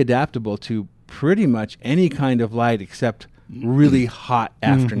really adaptable to pretty much any kind of light except really hot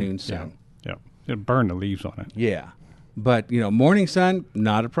afternoon sun. Yeah. It'll burn the leaves on it. Yeah. But, morning sun,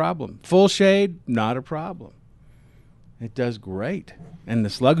 not a problem. Full shade, not a problem. It does great. And the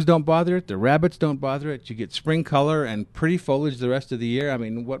slugs don't bother it. The rabbits don't bother it. You get spring color and pretty foliage the rest of the year. I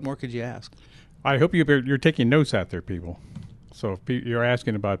mean, what more could you ask? I hope you're taking notes out there, people. So if you're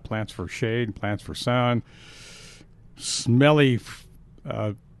asking about plants for shade, plants for sun, smelly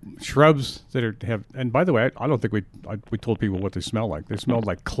shrubs that have. And by the way, I don't think we told people what they smell like. They smell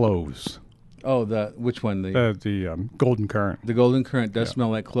like cloves. Oh, which one? The golden currant. The golden currant does smell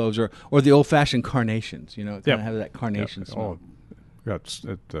like cloves, or the old-fashioned carnations. It kind of have that carnation smell. Oh,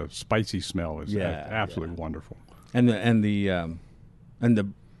 that spicy smell is absolutely wonderful. And the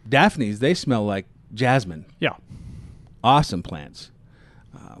Daphnes, they smell like jasmine. Yeah, awesome plants.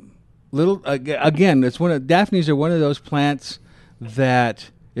 Again, Daphnes are one of those plants that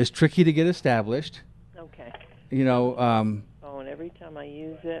is tricky to get established. Okay. And every time I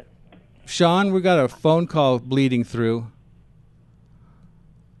use it. Sean, we got a phone call bleeding through.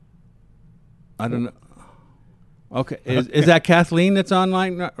 I don't know. Okay, is that Kathleen that's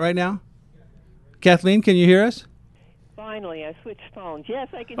online right now? Kathleen, can you hear us? Finally, I switched phones. Yes,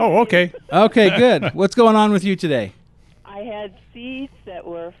 I can. Oh, okay. Okay, good. What's going on with you today? I had seeds that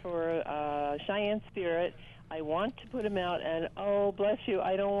were for Cheyenne Spirit. I want to put them out, and oh, bless you,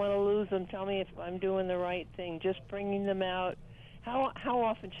 I don't want to lose them. Tell me if I'm doing the right thing. Just bringing them out. How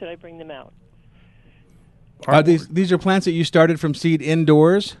often should I bring them out? These are plants that you started from seed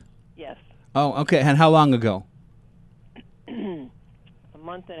indoors? Yes. Oh, okay. And how long ago? A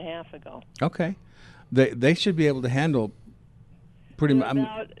month and a half ago. Okay. They should be able to handle pretty much.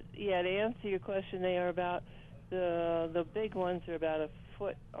 To answer your question, they are about the big ones are about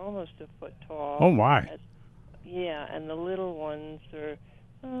almost a foot tall. Oh my! And the little ones are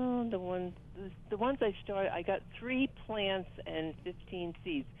the ones I started. I got 3 plants and 15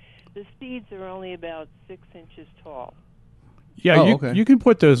 seeds. The seeds are only about 6 inches tall. Yeah, you can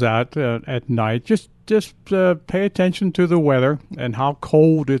put those out at night. Just pay attention to the weather and how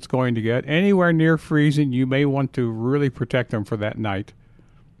cold it's going to get. Anywhere near freezing, you may want to really protect them for that night.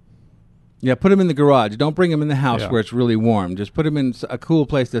 Yeah, put them in the garage. Don't bring them in the house where it's really warm. Just put them in a cool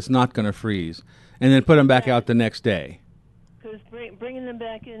place that's not going to freeze, and then put them back out the next day. Because bringing them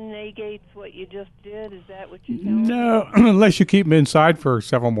back in negates what you just did. Is that what you're telling me? No, unless you keep them inside for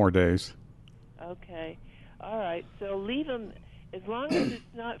several more days. Okay. All right. So leave them. As long as it's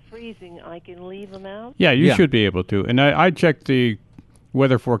not freezing, I can leave them out? Yeah, you should be able to. And I checked the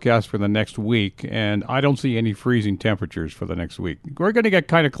weather forecast for the next week, and I don't see any freezing temperatures for the next week. We're going to get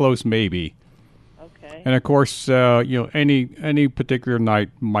kind of close, maybe. Okay. And, of course, any particular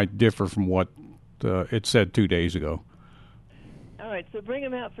night might differ from what it said 2 days ago. All right. So bring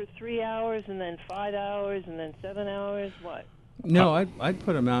them out for 3 hours, and then 5 hours, and then 7 hours. What? No, I'd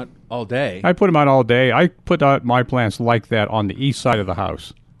put them out all day. I put them out all day. I put out my plants like that on the east side of the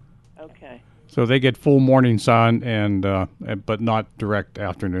house. Okay. So they get full morning sun but not direct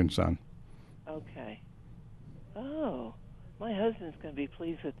afternoon sun. Okay. Oh, my husband's going to be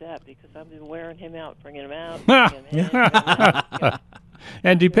pleased with that because I've been wearing him out, bringing him out. Bringing him out.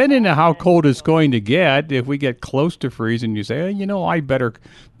 And depending on how cold it's going to get, if we get close to freezing, you say, I better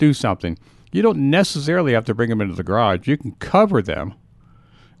do something. You don't necessarily have to bring them into the garage. You can cover them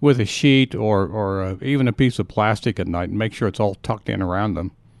with a sheet or even a piece of plastic at night and make sure it's all tucked in around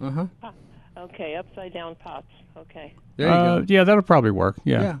them. Uh-huh. Okay, upside down pots. Okay. There you go. Yeah, that'll probably work.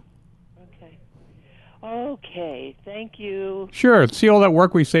 Yeah. Okay. Okay, thank you. Sure. See all that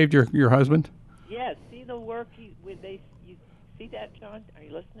work we saved your husband? Yes, see the work you see that, John? Are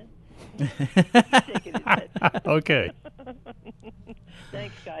you listening? Shaking his head. Okay.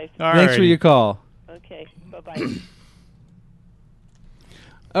 Thanks, guys. Thanks for your call. Okay, bye-bye.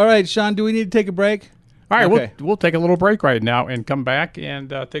 All right, Sean, do we need to take a break? All right, Okay. we'll take a little break right now and come back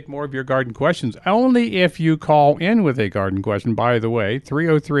and take more of your garden questions. Only if you call in with a garden question, by the way,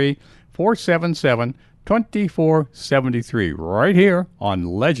 303-477-2473, right here on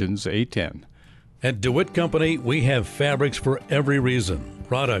Legends 810. At DeWitt Company, we have fabrics for every reason,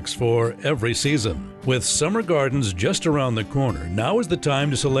 products for every season. With summer gardens just around the corner, now is the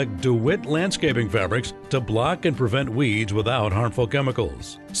time to select DeWitt landscaping fabrics to block and prevent weeds without harmful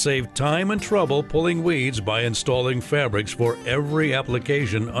chemicals. Save time and trouble pulling weeds by installing fabrics for every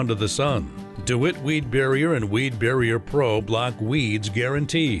application under the sun. DeWitt Weed Barrier and Weed Barrier Pro block weeds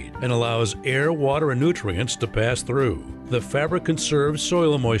guaranteed and allows air, water, and nutrients to pass through. The fabric conserves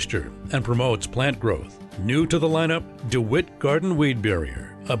soil moisture and promotes plant growth. New to the lineup, DeWitt Garden Weed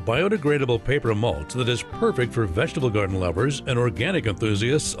Barrier, a biodegradable paper mulch that is perfect for vegetable garden lovers and organic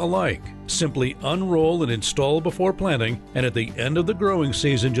enthusiasts alike. Simply unroll and install before planting, and at the end of the growing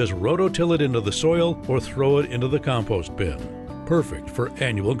season, just rototill it into the soil or throw it into the compost bin. Perfect for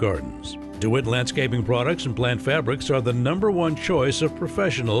annual gardens. DeWitt landscaping products and plant fabrics are the #1 choice of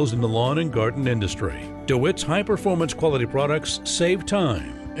professionals in the lawn and garden industry. DeWitt's high-performance quality products save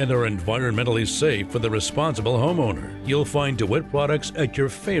time and are environmentally safe for the responsible homeowner. You'll find DeWitt products at your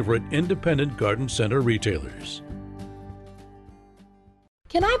favorite independent garden center retailers.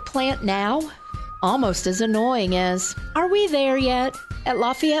 Can I plant now? Almost as annoying as, are we there yet? At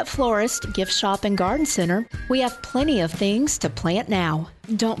Lafayette Florist, Gift Shop, and Garden Center, we have plenty of things to plant now.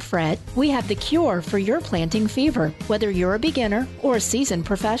 Don't fret, we have the cure for your planting fever, whether you're a beginner or a seasoned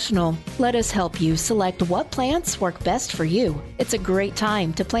professional. Let us help you select what plants work best for you. It's a great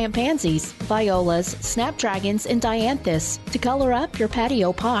time to plant pansies, violas, snapdragons, and dianthus to color up your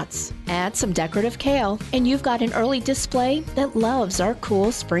patio pots. Add some decorative kale, and you've got an early display that loves our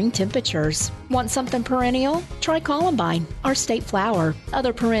cool spring temperatures. Want something perennial? Try columbine, our state flower.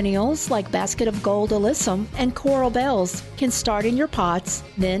 Other perennials like basket of gold alyssum and coral bells can start in your pots.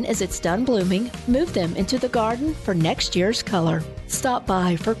 Then, as it's done blooming, move them into the garden for next year's color. Stop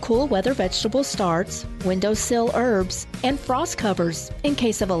by for cool weather vegetable starts, windowsill herbs, and frost covers in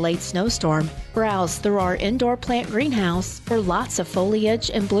case of a late snowstorm. Browse through our indoor plant greenhouse for lots of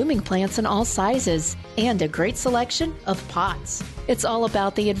foliage and blooming plants in all sizes and a great selection of pots. It's all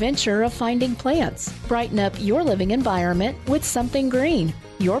about the adventure of finding plants. Brighten up your living environment with something green.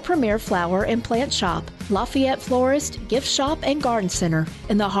 Your premier flower and plant shop, Lafayette Florist, Gift Shop, and Garden Center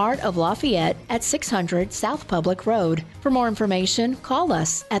in the heart of Lafayette at 600 South Public Road. For more information, call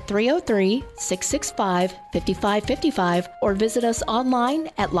us at 303-665-5555 or visit us online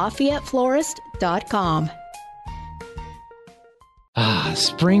at LafayetteFlorist.com.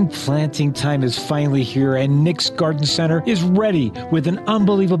 Spring planting time is finally here, and Nick's Garden Center is ready with an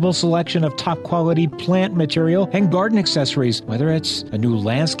unbelievable selection of top quality plant material and garden accessories. Whether it's a new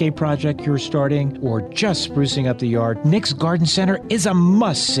landscape project you're starting or just sprucing up the yard, Nick's Garden Center is a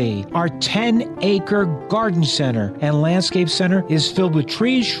must-see. Our 10-acre garden center and landscape center is filled with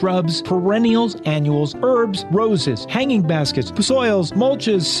trees, shrubs, perennials, annuals, herbs, roses, hanging baskets, soils,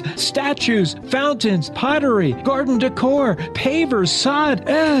 mulches, statues, fountains, pottery, garden decor, pavers, sod,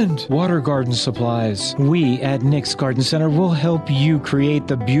 and water garden supplies. We at Nick's Garden Center will help you create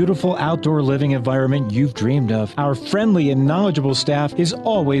the beautiful outdoor living environment you've dreamed of. Our friendly and knowledgeable staff is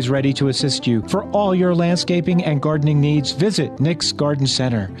always ready to assist you. For all your landscaping and gardening needs, visit Nick's Garden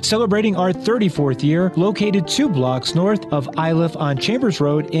Center. Celebrating our 34th year, located 2 blocks north of Iliff on Chambers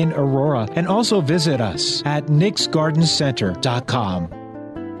Road in Aurora. And also visit us at nicksgardencenter.com.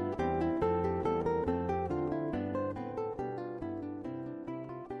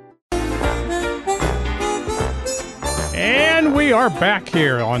 And we are back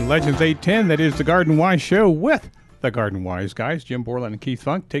here on Legends 810. That is the Garden Wise Show with the Garden Wise guys, Jim Borland and Keith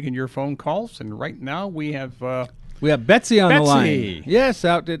Funk, taking your phone calls. And right now we have Betsy on the line. Yes,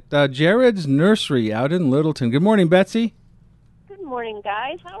 out at Jared's Nursery out in Littleton. Good morning, Betsy. Good morning,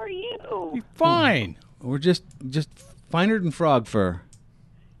 guys. How are you? Fine. We're just finer than frog fur.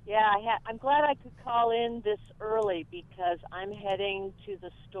 Yeah, I'm glad I could call in this early because I'm heading to the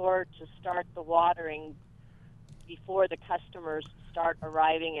store to start the watering before the customers start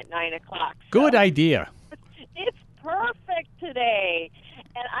arriving at 9 o'clock. Good idea. It's perfect today.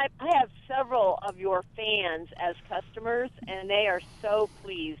 And I have several of your fans as customers, and they are so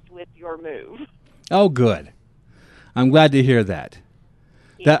pleased with your move. Oh, good. I'm glad to hear that.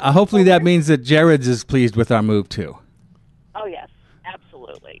 Hopefully that means that Jared's is pleased with our move, too. Oh, yes,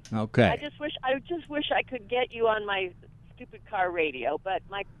 absolutely. Okay. I just wish I could get you on my stupid car radio, but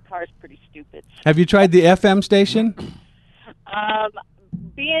my car's pretty stupid. Have you tried the FM station?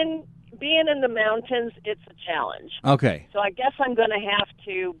 Being in the mountains, it's a challenge. Okay. So I guess I'm going to have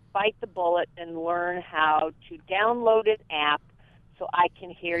to bite the bullet and learn how to download an app so I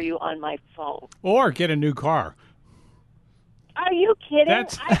can hear you on my phone. Or get a new car. Are you kidding?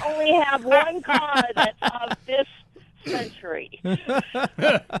 I only have one car that's of this century.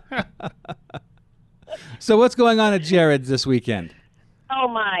 So what's going on at Jared's this weekend? Oh,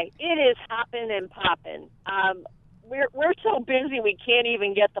 my. It is hopping and popping. We're so busy we can't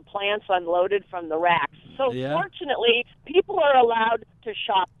even get the plants unloaded from the racks. So fortunately, people are allowed to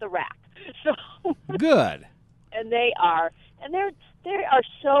shop the rack. So good. And they are. And they are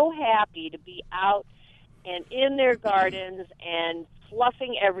so happy to be out and in their gardens and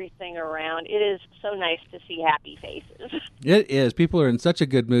fluffing everything around. It is so nice to see happy faces. It is. People are in such a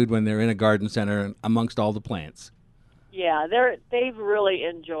good mood when they're in a garden center amongst all the plants. Yeah, they've really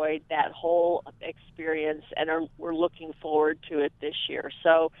enjoyed that whole experience, and we're looking forward to it this year.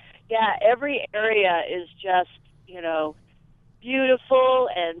 So, yeah, every area is just, beautiful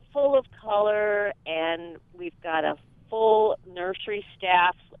and full of color, and we've got a full nursery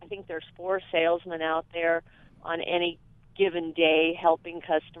staff. I think there's 4 salesmen out there on any given day helping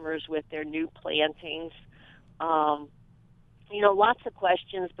customers with their new plantings. Lots of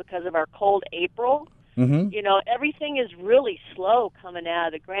questions because of our cold April. Mm-hmm. Everything is really slow coming out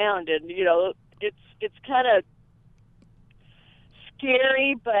of the ground, and it's kind of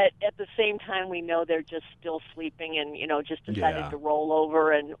scary, but at the same time we know they're just still sleeping and just decided to roll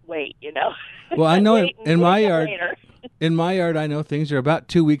over and wait. Well, I know in my yard, later. in my yard, I know things are about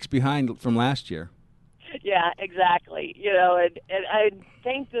 2 weeks behind from last year. Yeah, exactly. And I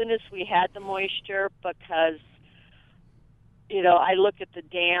thank goodness we had the moisture because. I look at the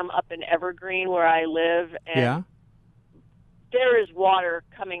dam up in Evergreen where I live, and there is water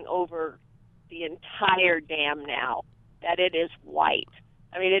coming over the entire dam now, that it is white.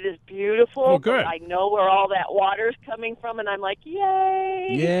 I mean, it is beautiful. Oh, good. But I know where all that water is coming from, and I'm like, yay!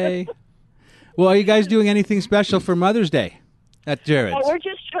 Yay. Well, are you guys doing anything special for Mother's Day at Jared's? Well, we're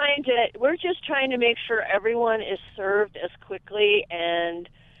just trying to make sure everyone is served as quickly and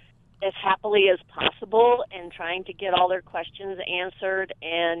as happily as possible, and trying to get all their questions answered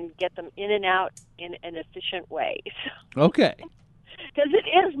and get them in and out in an efficient way. Okay. Because it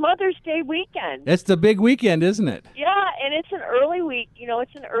is Mother's Day weekend. It's the big weekend, isn't it? Yeah, and it's an early week.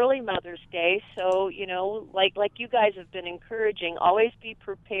 It's an early Mother's Day. So, like you guys have been encouraging, always be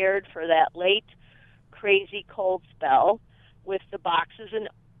prepared for that late, crazy cold spell with the boxes and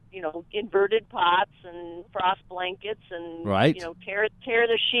inverted pots and frost blankets and, tear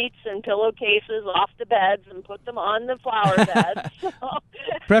the sheets and pillowcases off the beds and put them on the flower beds.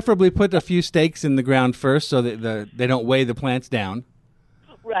 Preferably put a few stakes in the ground first so that they don't weigh the plants down.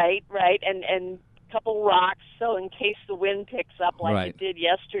 Right. And a couple rocks so in case the wind picks up like it did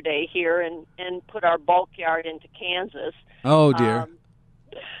yesterday here and put our bulk yard into Kansas. Oh, dear.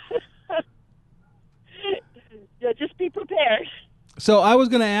 Just be prepared. So I was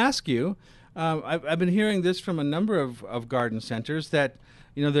going to ask you, I've been hearing this from a number of garden centers that,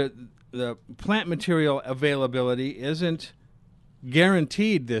 the plant material availability isn't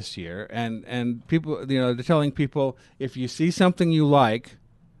guaranteed this year. And people, they're telling people if you see something you like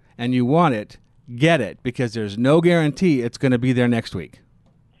and you want it, get it, because there's no guarantee it's going to be there next week.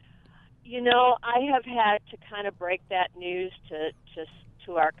 I have had to kind of break that news to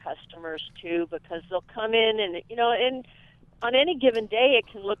our customers, too, because they'll come in and on any given day, it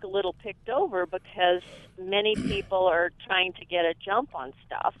can look a little picked over because many people are trying to get a jump on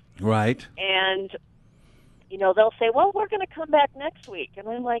stuff. Right. And, they'll say, well, we're going to come back next week. And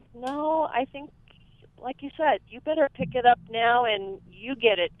I'm like, no, I think, like you said, you better pick it up now and you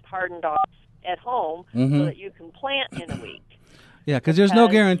get it hardened off at home so that you can plant in a week. Yeah, because there's no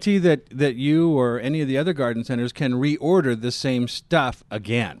guarantee that you or any of the other garden centers can reorder the same stuff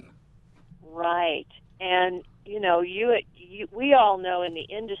again. Right. And, we all know in the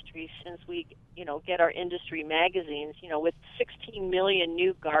industry, since we, get our industry magazines, with 16 million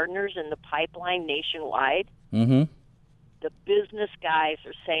new gardeners in the pipeline nationwide, the business guys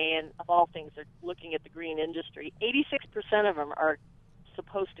are saying, of all things, they're looking at the green industry, 86% of them are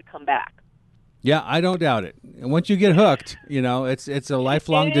supposed to come back. Yeah, I don't doubt it. And once you get hooked, it's a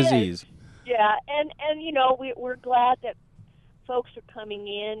lifelong disease. Yeah, and you know, we're glad that folks are coming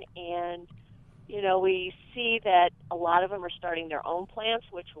in, and you know, we see that a lot of them are starting their own plants,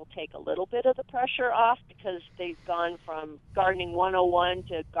 which will take a little bit of the pressure off because they've gone from gardening 101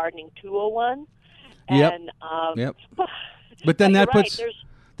 to gardening 201. Yep. And, Yep. But then that you're puts right,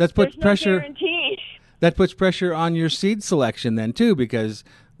 that puts there's pressure. No guarantee. That puts pressure on your seed selection then too, because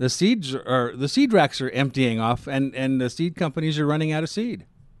the seed racks are emptying off, and the seed companies are running out of seed.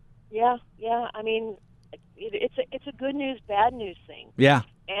 Yeah. I mean, it's a good news, bad news thing. Yeah.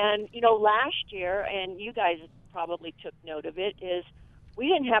 And you know, last year, and you guys probably took note of it, is we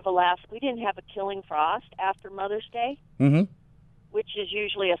didn't have a killing frost after Mother's Day, which is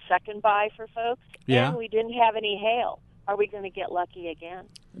usually a second buy for folks. Yeah. And we didn't have any hail. Are we going to get lucky again?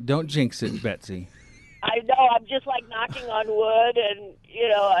 Don't jinx it, Betsy. I know. I'm just like knocking on wood, and you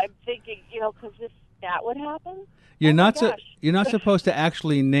know, I'm thinking, you know, because if that would happen, You're not supposed to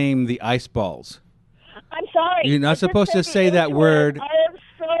actually name the ice balls. I'm sorry. You're not supposed to say that word. I am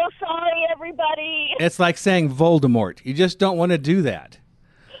so sorry, everybody. It's like saying Voldemort. You just don't want to do that.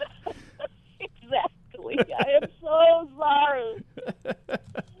 Exactly. I am so sorry.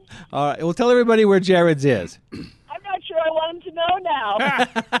 All right. Well, tell everybody where Jared's is. I'm not sure I want him to know now.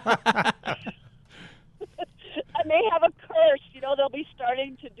 I may have a curse. You know, they'll be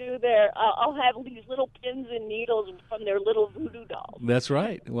starting to do I'll have these little pins and needles from their little voodoo dolls. That's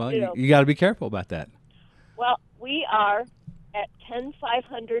right. Well, You know. you got to be careful about that. Well, we are at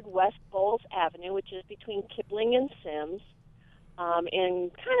 10500 West Bowles Avenue, which is between Kipling and Sims,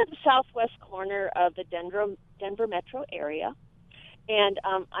 in kind of the southwest corner of the Denver metro area. And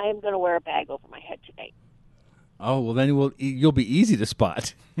I am going to wear a bag over my head today. Oh, well, then you'll be easy to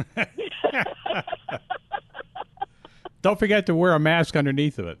spot. Don't forget to wear a mask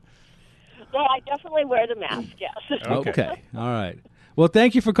underneath of it. Well, I definitely wear the mask, yes. Okay. All right. Well,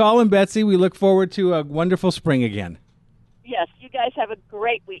 thank you for calling, Betsy. We look forward to a wonderful spring again. Yes, you guys have a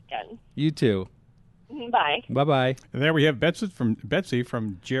great weekend. You too. Bye. Bye-bye. And there we have Betsy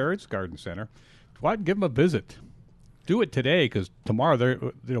from Jared's Garden Center. Go out and give them a visit. Do it today, because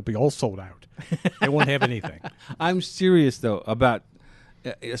tomorrow they'll be all sold out. They won't have anything. I'm serious, though, about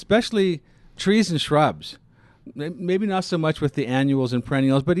especially trees and shrubs. Maybe not so much with the annuals and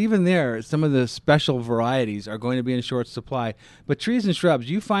perennials, but even there, some of the special varieties are going to be in short supply. But trees and shrubs,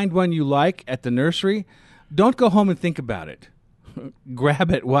 you find one you like at the nursery, don't go home and think about it.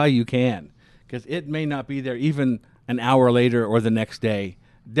 Grab it while you can, because it may not be there even an hour later or the next day.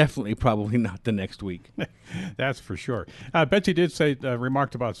 Definitely, probably not the next week. That's for sure. Betsy did say,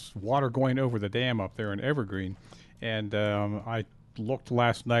 remarked about water going over the dam up there in Evergreen, and I looked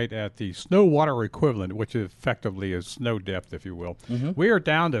last night at the snow water equivalent, which effectively is snow depth, if you will. Mm-hmm. We are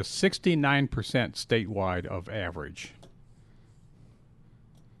down to 69% statewide of average.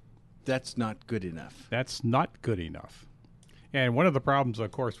 That's not good enough. That's not good enough. And one of the problems,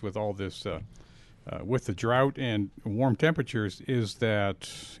 of course, with all this, with the drought and warm temperatures, is that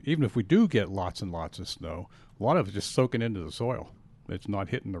even if we do get lots and lots of snow, a lot of it's just soaking into the soil. It's not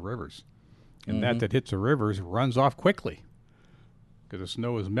hitting the rivers. And that hits the rivers runs off quickly, because the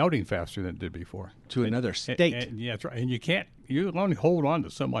snow is melting faster than it did before. To another state. And yeah, that's right. And you can only hold on to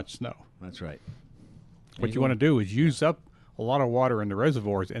so much snow. That's right. What you want to do is use up a lot of water in the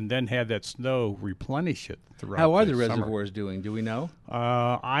reservoirs and then have that snow replenish it throughout How are the summer. reservoirs doing? Do we know?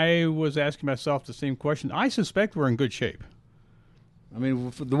 I was asking myself the same question. I suspect we're in good shape. I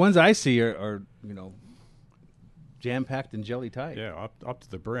mean, the ones I see are jam-packed and jelly tight. Yeah, up to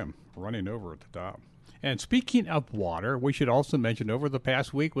the brim, running over at the top. And speaking of water, we should also mention over the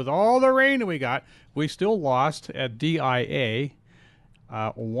past week, with all the rain that we got, we still lost at DIA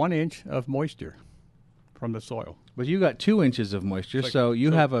 1 inch of moisture from the soil. But you got 2 inches of moisture, so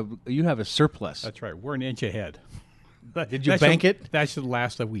you have a surplus. That's right. We're an inch ahead. Did you bank it? That should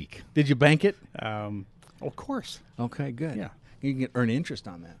last a week. Did you bank it? Of course. Okay, good. Yeah. You can earn interest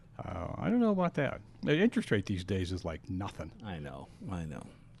on that. I don't know about that. The interest rate these days is like nothing. I know.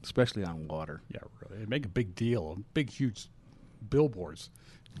 Especially on water. Yeah, really. They make a big deal, big, huge billboards.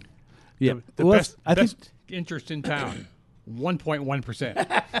 Yeah. The best interest in town,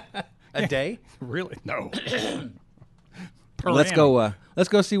 1.1%. A day? Really? No. Let's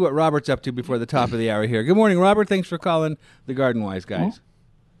go see what Robert's up to before the top of the hour here. Good morning, Robert. Thanks for calling the Garden Wise guys.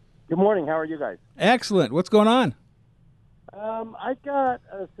 Good morning. How are you guys? Excellent. What's going on? I've got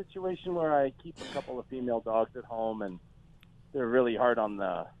a situation where I keep a couple of female dogs at home, and they're really hard on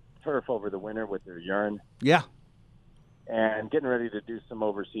the turf over the winter with their urine. Yeah. And getting ready to do some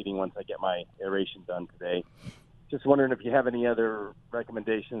overseeding once I get my aeration done today. Just wondering if you have any other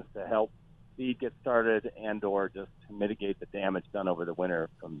recommendations to help seed get started and or just to mitigate the damage done over the winter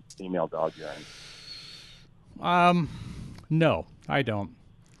from female dog urine? No, I don't.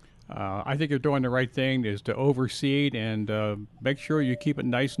 I think you're doing the right thing is to overseed and make sure you keep it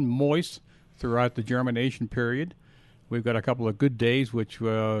nice and moist throughout the germination period. We've got a couple of good days, which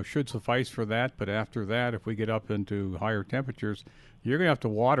should suffice for that. But after that, if we get up into higher temperatures, you're going to have to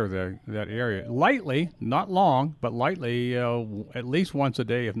water that area lightly, not long, but lightly, at least once a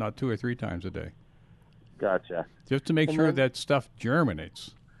day, if not 2 or 3 times a day. Gotcha. Just to make sure that stuff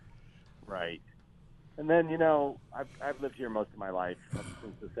germinates. Right. And then, you know, I've lived here most of my life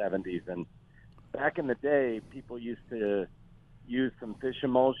since the 70s, and back in the day, people used to use some fish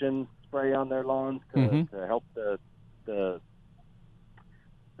emulsion spray on their lawns to help the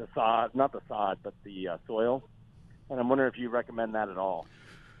sod, not the sod, but the soil. And I'm wondering if you recommend that at all.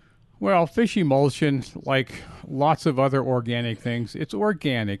 Well, fish emulsion, like lots of other organic things, it's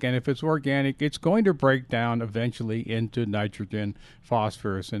organic. And if it's organic, it's going to break down eventually into nitrogen,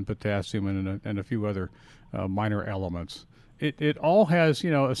 phosphorus, and potassium, and a few other minor elements. It all has,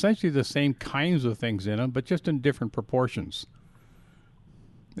 you know, essentially the same kinds of things in them, but just in different proportions.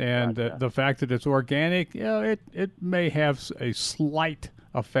 And the fact that it's organic, you know, it may have a slight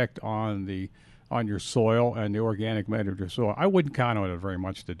effect on your soil and the organic matter of your soil. I wouldn't count on it very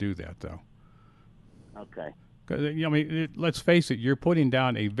much to do that, though. Okay. 'Cause, you know, I mean, let's face it, you're putting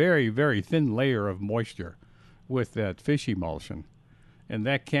down a very, very thin layer of moisture with that fish emulsion, and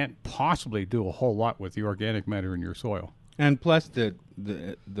that can't possibly do a whole lot with the organic matter in your soil. And plus, the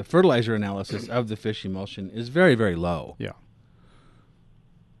fertilizer analysis of the fish emulsion is very, very low. Yeah.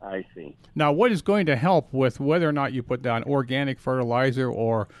 I see. Now, what is going to help with whether or not you put down organic fertilizer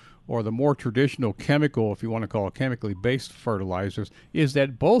or the more traditional chemical, if you want to call it chemically based fertilizers, is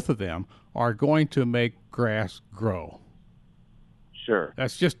that both of them are going to make grass grow. Sure.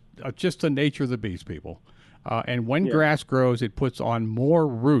 That's just the nature of the beast, people. And when grass grows, it puts on more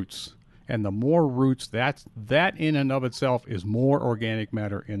roots. And the more roots, that in and of itself is more organic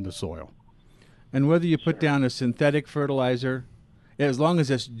matter in the soil. And whether you put down a synthetic fertilizer, as long as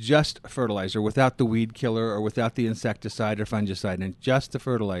it's just fertilizer without the weed killer or without the insecticide or fungicide and just the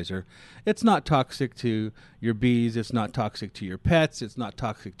fertilizer, it's not toxic to your bees, it's not toxic to your pets, it's not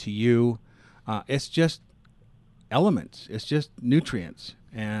toxic to you. It's just elements, it's just nutrients,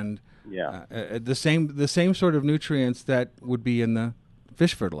 and the same sort of nutrients that would be in the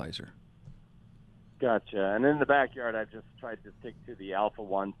fish fertilizer. Gotcha. And in the backyard, I've just tried to stick to the Alpha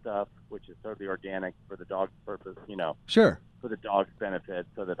 1 stuff, which is totally organic for the dog's purpose, you know. Sure. For the dog's benefit,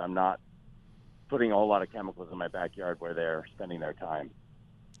 so that I'm not putting a whole lot of chemicals in my backyard where they're spending their time.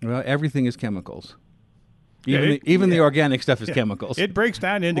 Well, everything is chemicals. Even the organic stuff is chemicals. It breaks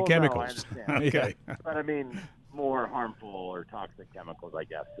down into No, chemicals. I understand. Okay. But I mean, more harmful or toxic chemicals, I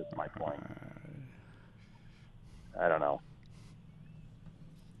guess, is my point. I don't know.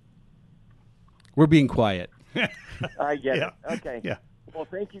 We're being quiet. I get it. Okay. Yeah. Well,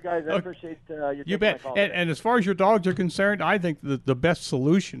 thank you guys. I appreciate your You taking bet. my call And, today. and as far as your dogs are concerned, I think the best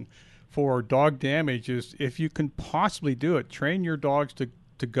solution for dog damage is, if you can possibly do it, train your dogs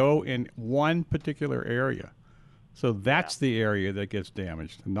to go in one particular area. So that's the area that gets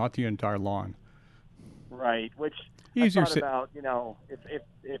damaged, not the entire lawn. Right, which Easier I thought about, you know,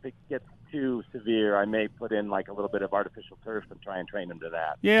 if it gets too severe, I may put in like a little bit of artificial turf and try and train them to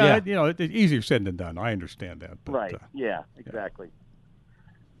that. Yeah. You know, it's easier said than done. I understand that. But, Right, exactly.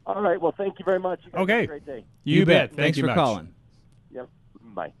 All right, well, thank you very much. You guys Okay. have a great day. You bet. Thanks you for much. calling. Yep,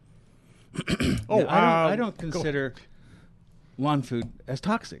 bye. I don't consider lawn food as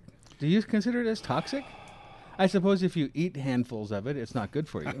toxic. Do you consider it as toxic? I suppose if you eat handfuls of it, it's not good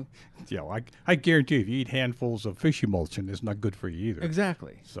for you. Yeah, I guarantee if you eat handfuls of fish emulsion, it's not good for you either.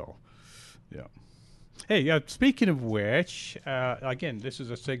 Exactly. So, yeah. Hey, speaking of which, again, this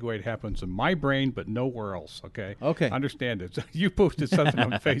is a segue that happens in my brain, but nowhere else, okay? Okay. Understand it. You posted something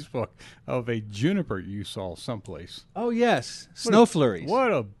on Facebook of a juniper you saw someplace. Oh, yes. Snow flurries.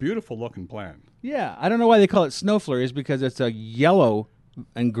 What a beautiful looking plant. Yeah, I don't know why they call it snow flurries, because it's a yellow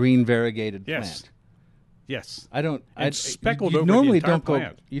and green variegated plant. Yes. I don't. And speckled you over normally the entire don't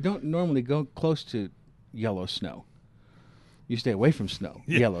plant. go. You don't normally go close to yellow snow. You stay away from snow.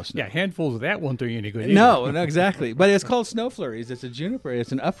 Yellow snow. Yeah, handfuls of that won't do you any good either. No, exactly. But it's called snow flurries. It's a juniper.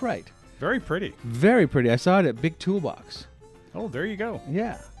 It's an upright. Very pretty. Very pretty. I saw it at Big Toolbox. Oh, there you go.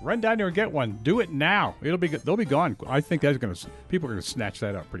 Yeah. Run down there and get one. Do it now. They'll be gone. I think people are going to snatch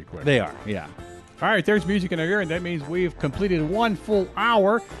that up pretty quick. They are. Yeah. All right, there's music in our ear, and that means we've completed 1 full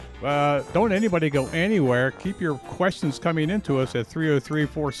hour. Don't anybody go anywhere. Keep your questions coming into us at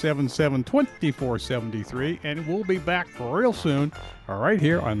 303-477-2473, and we'll be back real soon right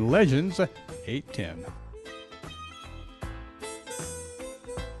here on Legends 810.